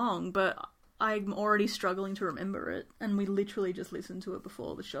song, but I'm already struggling to remember it, and we literally just listened to it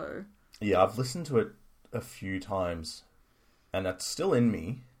before the show. Yeah, I've listened to it a few times, and it's still in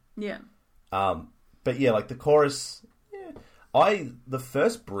me. Yeah. But yeah, like the chorus, the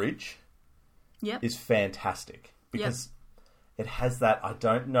first bridge is fantastic because it has that, I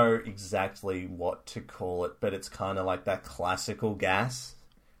don't know exactly what to call it, but it's kind of like that classical gas.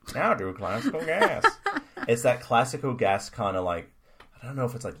 Now do classical gas. It's that classical gas kind of like, I don't know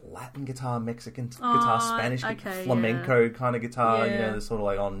if it's like Latin guitar, Mexican guitar, Spanish flamenco kind of guitar, they're sort of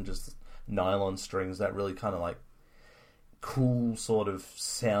like on just nylon strings, that really kind of like cool sort of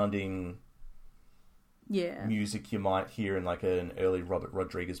sounding music you might hear in like an early Robert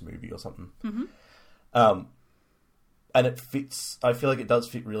Rodriguez movie or something. Mm-hmm. And it fits, I feel like it does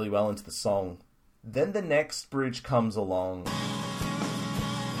fit really well into the song. Then the next bridge comes along.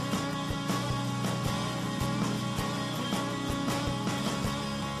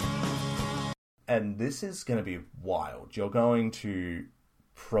 and this is going to be wild. You're going to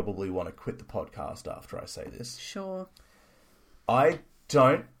probably want to quit the podcast after I say this. Sure. I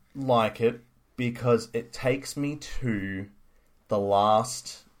don't like it because it takes me to the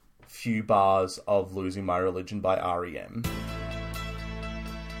last few bars of Losing My Religion by R.E.M.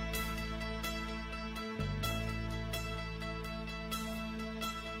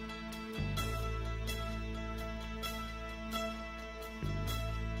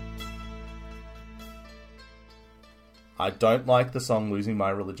 I don't like the song "Losing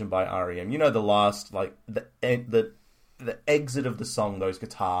My Religion" by R.E.M. You know, the last, like, the exit of the song, those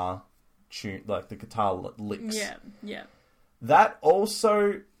guitar tune, like the guitar licks. Yeah. That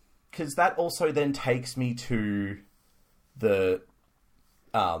also, because that also then takes me to the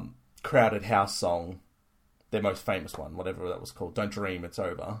Crowded House song, their most famous one, whatever that was called, "Don't Dream It's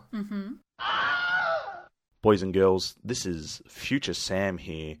Over." Mm-hmm. Boys and girls, this is Future Sam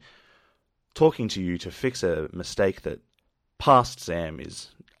here, talking to you to fix a mistake that past Sam is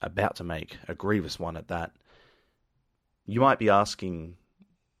about to make, a grievous one at that. You might be asking,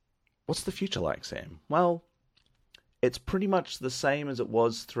 what's the future like, Sam? Well, it's pretty much the same as it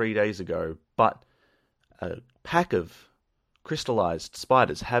was 3 days ago, but a pack of crystallized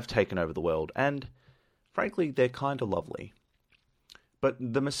spiders have taken over the world, and frankly, they're kind of lovely. But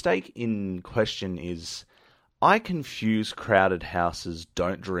the mistake in question is, I confuse Crowded House's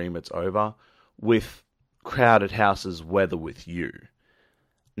Don't Dream It's Over with Crowded House's Weather With You.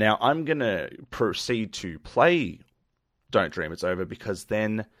 Now, I'm going to proceed to play Don't Dream It's Over because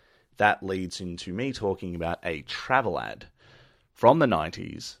then that leads into me talking about a travel ad from the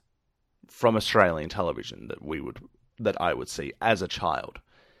 90s from Australian television that I would see as a child.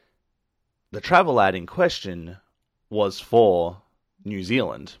 The travel ad in question was for New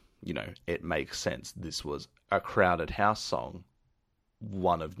Zealand. You know, it makes sense. This was a Crowded House song,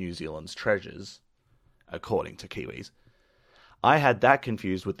 one of New Zealand's treasures, according to Kiwis. I had that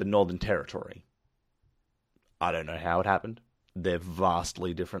confused with the Northern Territory. I don't know how it happened. They're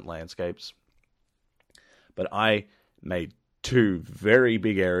vastly different landscapes. But I made two very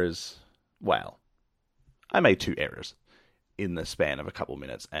big errors. Well, I made two errors in the span of a couple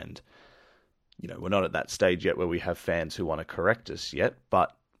minutes, and, you know, we're not at that stage yet where we have fans who want to correct us yet,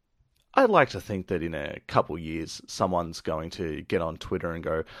 but I'd like to think that in a couple years, someone's going to get on Twitter and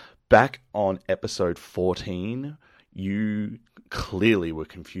go, back on episode 14, you clearly were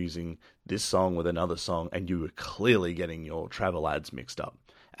confusing this song with another song, and you were clearly getting your travel ads mixed up.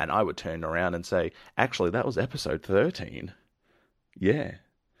 And I would turn around and say, actually, that was episode 13. Yeah.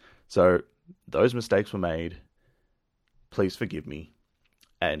 So those mistakes were made. Please forgive me.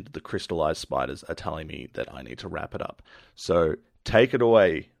 And the crystallized spiders are telling me that I need to wrap it up. So take it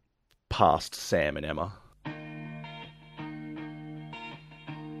away, past Sam and Emma.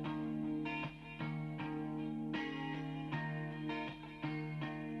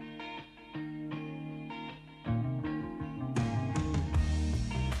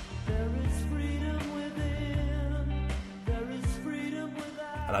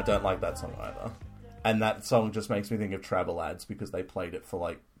 And I don't like that song either. And that song just makes me think of travel ads because they played it for,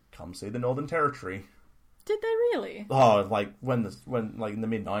 like, come see the Northern Territory. Did they really? Oh, like when like in the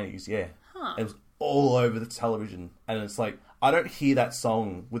mid-90s, yeah. Huh. It was all over the television, and it's like I don't hear that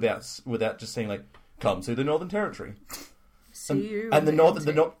song without just saying like, "Come see the Northern Territory." And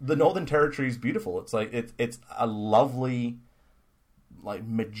the Northern Territory is beautiful. It's like it's a lovely, like,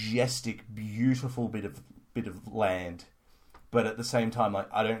 majestic, beautiful bit of land, but at the same time, like,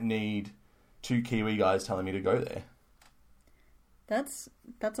 I don't need two Kiwi guys telling me to go there. That's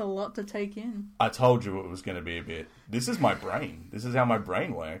a lot to take in. I told you it was going to be a bit. This is my brain. This is how my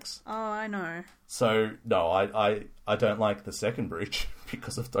brain works. Oh, I know. So, no, I don't like the second bridge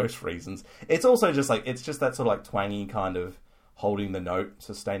because of those reasons. It's also just like, it's just that sort of like twangy kind of holding the note,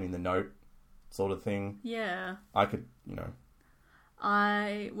 sustaining the note sort of thing. Yeah. I could, you know.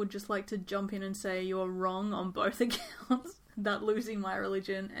 I would just like to jump in and say you're wrong on both accounts. That Losing My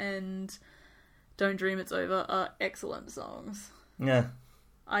Religion and Don't Dream It's Over are excellent songs. Yeah.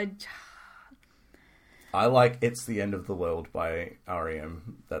 I like It's the End of the World by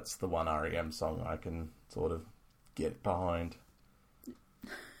R.E.M. That's the one R.E.M. song I can sort of get behind.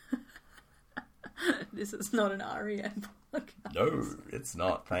 This is not an R.E.M. podcast. No, it's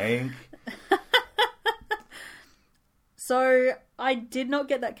not. Thank. So, I did not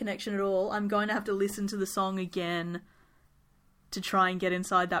get that connection at all. I'm going to have to listen to the song again to try and get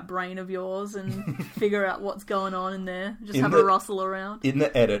inside that brain of yours and figure out what's going on in there. Just have a rustle around. In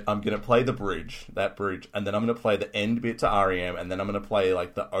the edit, I'm going to play that bridge, and then I'm going to play the end bit to R.E.M., and then I'm going to play,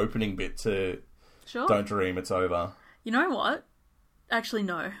 like, the opening bit to Sure. Don't Dream It's Over. You know what? Actually,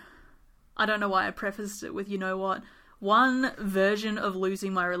 no. I don't know why I prefaced it with, you know what? One version of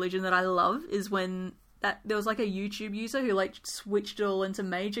losing my religion that I love is when there was like a YouTube user who like switched it all into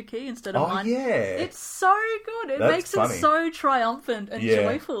major key instead of Oh, mine. yeah. It's so good. It That's makes funny. it so triumphant and Yeah.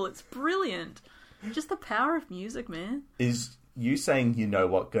 joyful. It's brilliant. Just the power of music, man. Is you saying you know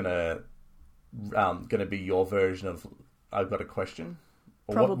what gonna be your version of I've got a question?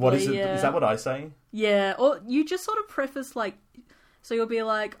 Or what is Probably, it? yeah. Is that what I say? Yeah, or you just sort of preface like, so you'll be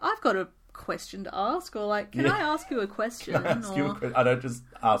like, I've got a question to ask, or like, can Yeah. I ask you a question? I don't just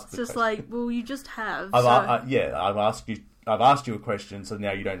ask. It's the just question. like, well, you just have. I've asked you. I've asked you a question, so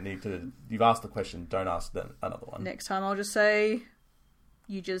now you don't need to. You've asked the question. Don't ask then another one. Next time I'll just say,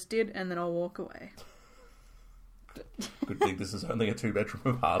 you just did, and then I'll walk away. Good thing this is only a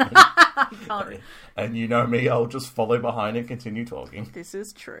 2-bedroom apartment. Can't. And you know me, I'll just follow behind and continue talking. This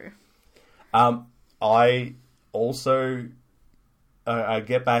is true. I also I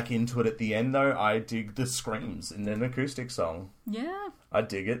get back into it at the end though. I dig the screams in an acoustic song. Yeah, I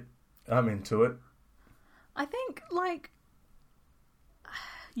dig it. I'm into it. I think like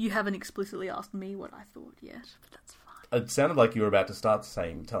you haven't explicitly asked me what I thought yet, but that's fine. It sounded like you were about to start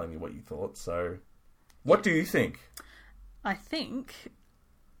telling me what you thought. So, what do you think? I think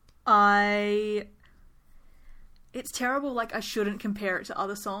it's terrible, like, I shouldn't compare it to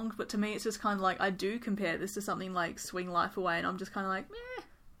other songs, but to me it's just kind of like, I do compare this to something like Swing Life Away, and I'm just kind of like, meh.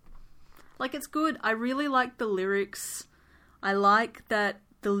 Like, it's good. I really like the lyrics. I like that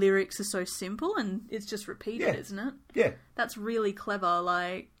the lyrics are so simple, and it's just repeated, Yeah. isn't it? Yeah. That's really clever.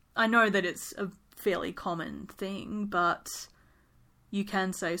 Like, I know that it's a fairly common thing, but you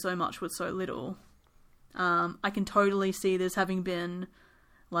can say so much with so little. I can totally see this having been,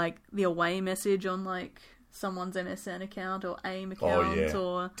 like, the away message on, like, someone's MSN account or AIM account. Oh yeah.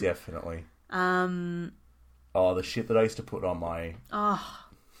 Or Definitely. Oh, the shit that I used to put on my.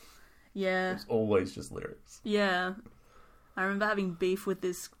 yeah, It's always just lyrics. yeah. I remember having beef with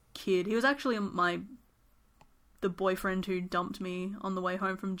this kid. He was actually the boyfriend who dumped me on the way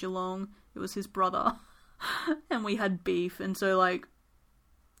home from Geelong. It was his brother. And we had beef, and so, like,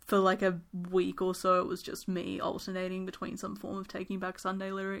 for like a week or so, it was just me alternating between some form of Taking Back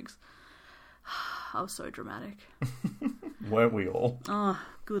Sunday lyrics. I was so dramatic. Weren't we all? Oh,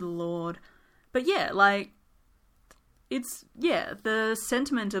 good lord. But yeah, like, the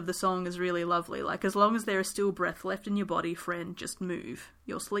sentiment of the song is really lovely. Like, as long as there is still breath left in your body, friend, just move.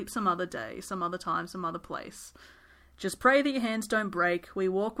 You'll sleep some other day, some other time, some other place. Just pray that your hands don't break. We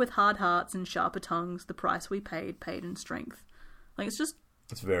walk with hard hearts and sharper tongues. The price we paid in strength. Like,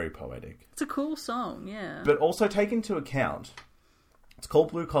 It's very poetic. it's a cool song, yeah. But also take into account, it's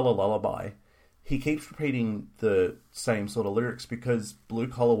called Blue Collar Lullaby. He keeps repeating the same sort of lyrics because blue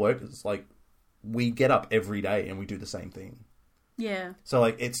collar workers, like, we get up every day and we do the same thing. Yeah. So,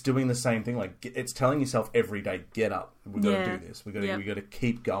 like, it's doing the same thing. Like, it's telling yourself every day, get up. We got to Yeah. do this. We got to. Yep. We got to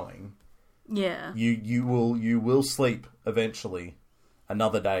keep going. Yeah. You will sleep eventually,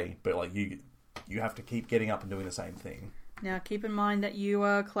 another day. But like you have to keep getting up and doing the same thing. Now, keep in mind that you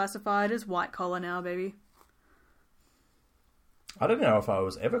are classified as white collar now, baby. I don't know if I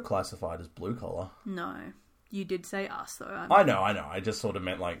was ever classified as blue collar. No. You did say us, though. I know. I just sort of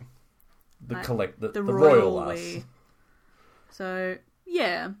meant like the Like, the royal royal us. we. So,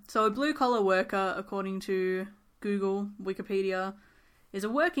 yeah. So, a blue-collar worker, according to Google, Wikipedia, is a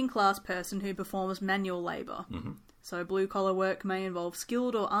working-class person who performs manual labour. Mm-hmm. So, blue-collar work may involve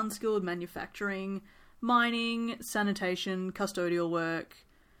skilled or unskilled manufacturing, mining, sanitation, custodial work,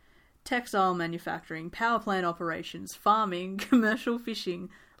 textile manufacturing, power plant operations, farming, commercial fishing,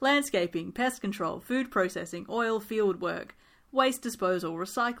 landscaping, pest control, food processing, oil field work, waste disposal,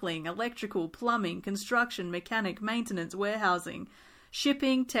 recycling, electrical, plumbing, construction, mechanic, maintenance, warehousing,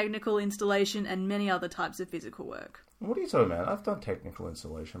 shipping, technical installation, and many other types of physical work. What are you talking about? I've done technical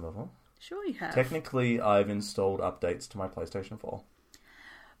installation before. Sure you have. Technically, I've installed updates to my PlayStation 4.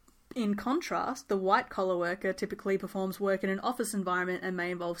 In contrast, the white-collar worker typically performs work in an office environment and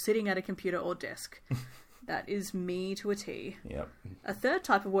may involve sitting at a computer or desk. That is me to a T. Yep. A third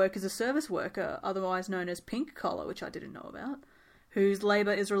type of work is a service worker, otherwise known as pink collar, which I didn't know about, whose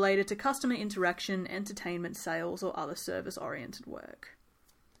labour is related to customer interaction, entertainment, sales, or other service-oriented work.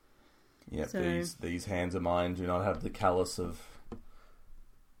 Yep. So- These hands of mine do not have the callus of.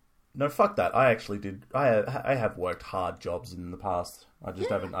 No, fuck that. I actually did. I have worked hard jobs in the past. I just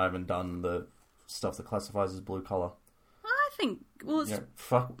haven't. I haven't done the stuff that classifies as blue collar. I think, well, it's, Yeah,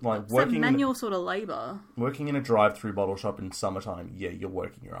 fuck. Like it's that working manual sort of labour. working in a drive-through bottle shop in summertime. Yeah, you're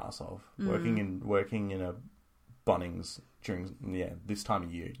working your ass off. Mm. Working in a Bunnings during this time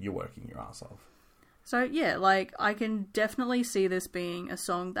of year, you're working your ass off. So, yeah, like, I can definitely see this being a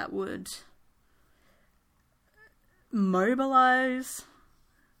song that would mobilize,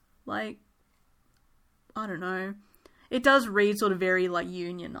 like, I don't know. It does read sort of very, like,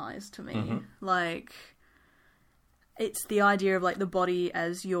 unionized to me. Like, it's the idea of, like, the body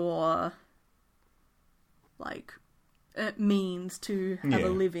as your, like, means to have a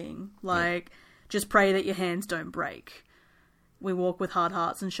living. Like, just pray that your hands don't break. We walk with hard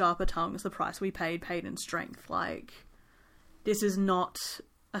hearts and sharper tongues, the price we paid in strength. Like, this is not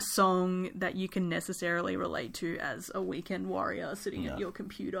a song that you can necessarily relate to as a weekend warrior sitting at your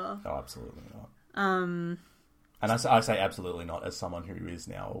computer. Oh, absolutely not. And I say absolutely not as someone who is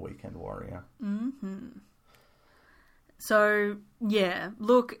now a weekend warrior. So, yeah,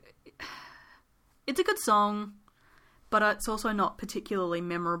 look, it's a good song, but it's also not particularly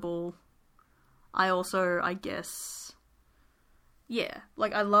memorable. I guess... Yeah,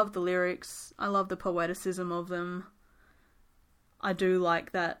 like, I love the lyrics. I love the poeticism of them. I do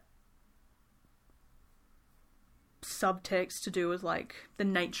like that subtext to do with, like, the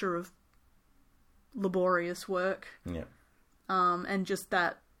nature of laborious work. Yeah. And just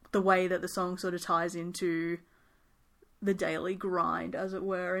that, the way that the song sort of ties into the daily grind, as it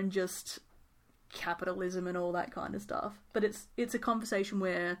were, and just capitalism and all that kind of stuff. But it's a conversation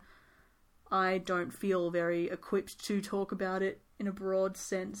where I don't feel very equipped to talk about it in a broad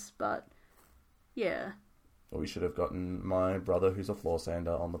sense, but yeah. Well, we should have gotten my brother, who's a floor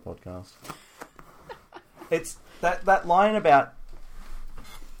sander, on the podcast. It's that line about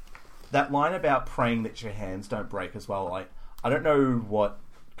praying that your hands don't break as well. Like, I don't know what,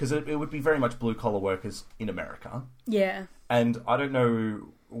 because it would be very much blue collar workers in America. Yeah. And I don't know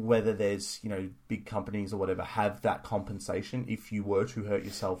whether there's, big companies or whatever have that compensation if you were to hurt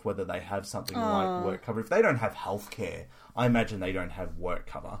yourself, whether they have something like work cover. If they don't have healthcare, I imagine they don't have work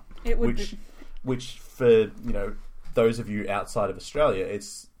cover. It would which for, those of you outside of Australia,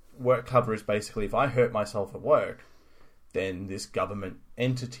 it's work cover is basically if I hurt myself at work, then this government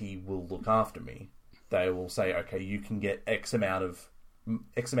entity will look after me. They will say, okay, you can get X amount of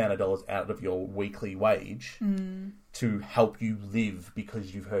dollars out of your weekly wage to help you live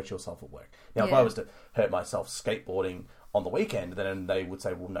because you've hurt yourself at work. Now, if I was to hurt myself skateboarding on the weekend, then they would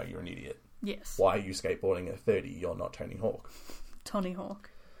say, well, no, you're an idiot. Yes. Why are you skateboarding at 30? You're not Tony Hawk. Tony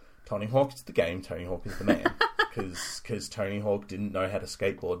Hawk. Tony Hawk is the game. Tony Hawk is the man. Because Tony Hawk didn't know how to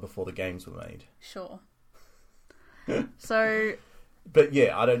skateboard before the games were made. Sure. So... But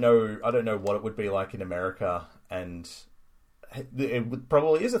yeah, I don't know what it would be like in America, and... It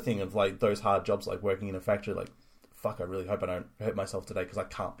probably is a thing of, like, those hard jobs, like working in a factory, like, fuck, I really hope I don't hurt myself today because I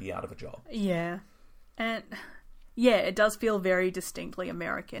can't be out of a job. Yeah. And, yeah, it does feel very distinctly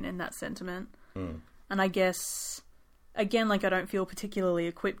American in that sentiment. And I guess, again, like, I don't feel particularly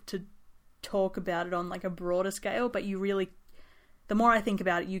equipped to talk about it on, like, a broader scale, but you really, the more I think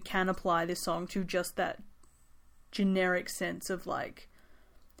about it, you can apply this song to just that generic sense of, like,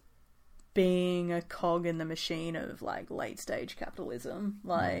 being a cog in the machine of, like, late-stage capitalism.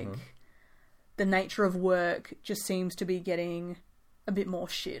 Like, the nature of work just seems to be getting a bit more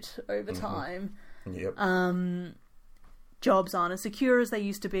shit over time. Yep. Jobs aren't as secure as they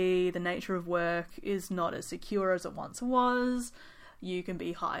used to be. The nature of work is not as secure as it once was. You can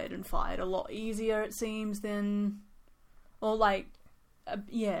be hired and fired a lot easier, it seems, than... Or, like,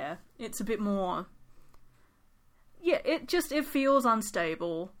 yeah, it's a bit more... Yeah, it feels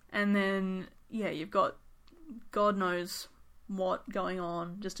unstable. And then, yeah, you've got God knows what going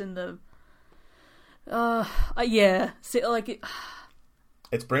on just in the... yeah, like...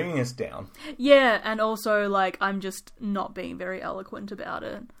 It's bringing us down. Yeah, and also, like, I'm just not being very eloquent about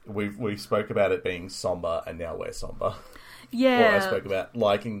it. We spoke about it being somber, and now we're somber. Yeah. Or I spoke about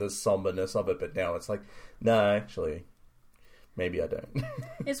liking the somberness of it, but now it's like, no, actually, maybe I don't.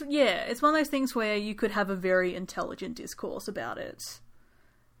 It's one of those things where you could have a very intelligent discourse about it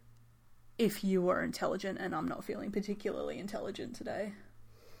if you were intelligent, and I'm not feeling particularly intelligent today.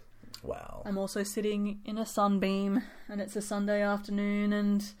 Wow. I'm also sitting in a sunbeam, and it's a Sunday afternoon,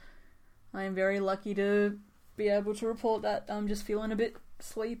 and I am very lucky to be able to report that I'm just feeling a bit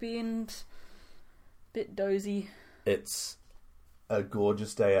sleepy and a bit dozy. It's a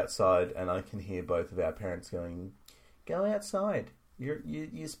gorgeous day outside, and I can hear both of our parents going, "Go outside.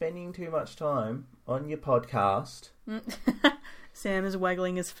 You're spending too much time on your podcast." Sam is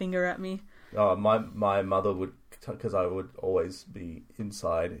waggling his finger at me. Oh, my mother would, because I would always be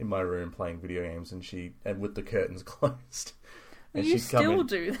inside in my room playing video games, and with the curtains closed. And You she'd come still in.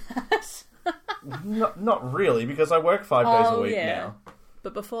 do that? Not really, because I work 5 days a week now.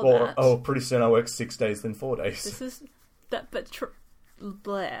 But before Or, that, pretty soon I work 6 days, then 4 days. this is that. But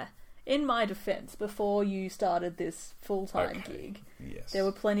Blair, in my defense, before you started this full-time Okay. gig, Yes. there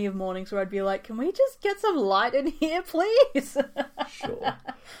were plenty of mornings where I'd be like, can we just get some light in here, please? Sure.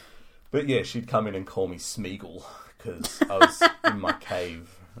 But yeah, she'd come in and call me Smeagol because I was in my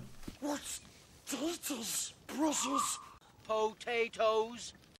cave. What's taters, Brussels?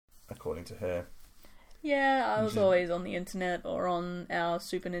 Potatoes. According to her. Yeah, I was always on the internet or on our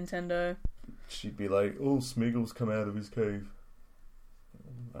Super Nintendo. She'd be like, oh, Smeagol's come out of his cave.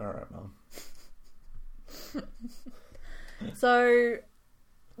 Alright, Mum. So,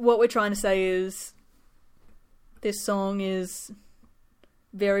 what we're trying to say is, this song is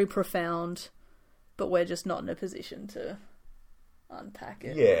very profound, but we're just not in a position to unpack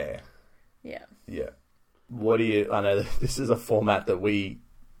it. Yeah. Yeah. Yeah. What do you... I know this is a format that we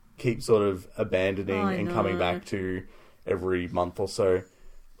keep sort of abandoning I and know. coming back to every month or so.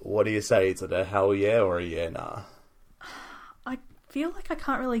 What do you say? Is it a hell yeah or a yeah nah? I feel like I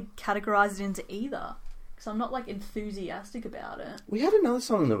can't really categorize it into either, because I'm not, like, enthusiastic about it. We had another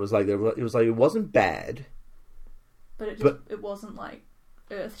song that was like... It wasn't bad. But it just, But- it wasn't, like,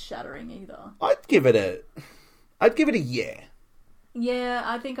 earth-shattering either. I'd give it a yeah. Yeah,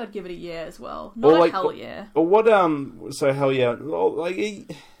 I think I'd give it a yeah as well. Not a hell yeah. Or what? So hell yeah. Well,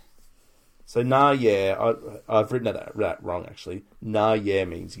 like. So nah yeah. I've written that wrong actually. Nah yeah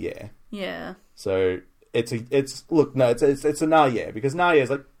means yeah. Yeah. So it's a nah yeah because nah yeah is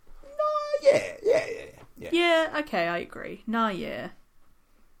like nah yeah. Yeah, okay, I agree. Nah, yeah.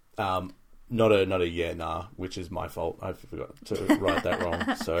 Not a yeah nah, which is my fault. I forgot to write that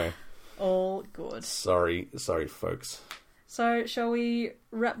wrong. So All good. sorry folks. So, shall we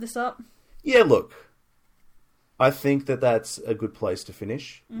wrap this up? Yeah, look, I think that's a good place to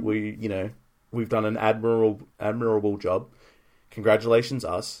finish. Mm-hmm. We've done an admirable job. Congratulations,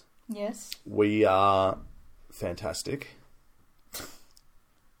 us. Yes. We are fantastic.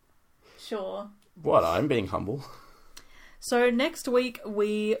 Sure. What? I'm being humble. So, next week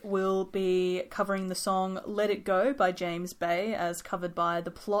we will be covering the song Let It Go by James Bay, as covered by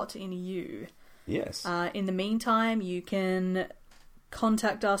The Plot in You. Yes. In the meantime, you can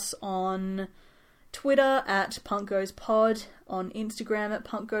contact us on Twitter at PunkGoesPod, on Instagram at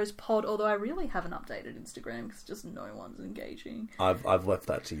PunkGoesPod, although I really haven't updated Instagram because just no one's engaging. I've left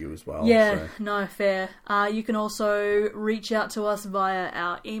that to you as well. Yeah, so. no, fair. You can also reach out to us via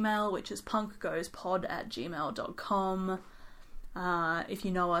our email, which is punkgoespod@gmail.com. If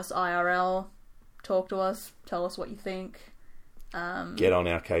you know us IRL, talk to us, tell us what you think. Get on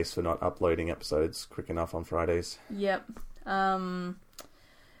our case for not uploading episodes quick enough on Fridays. Yep.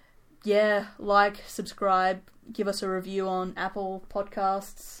 Yeah, like, subscribe, give us a review on Apple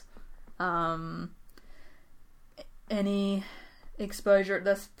Podcasts. Any exposure at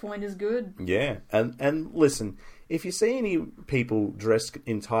this point is good. Yeah, and listen, if you see any people dressed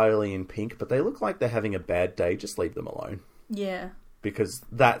entirely in pink, but they look like they're having a bad day, just leave them alone. Yeah. Because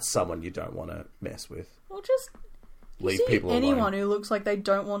that's someone you don't want to mess with. Well, just... Leave see people anyone alone. who looks like they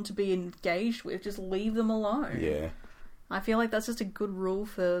don't want to be engaged with, just leave them alone. Yeah. I feel like that's just a good rule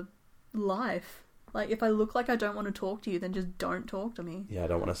for life. Like, if I look like I don't want to talk to you, then just don't talk to me. Yeah, I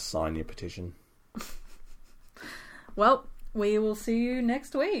don't want to sign your petition. Well, we will see you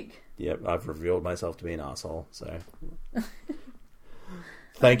next week. Yep, I've revealed myself to be an asshole, so...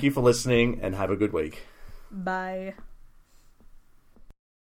 Thank you for listening, and have a good week. Bye.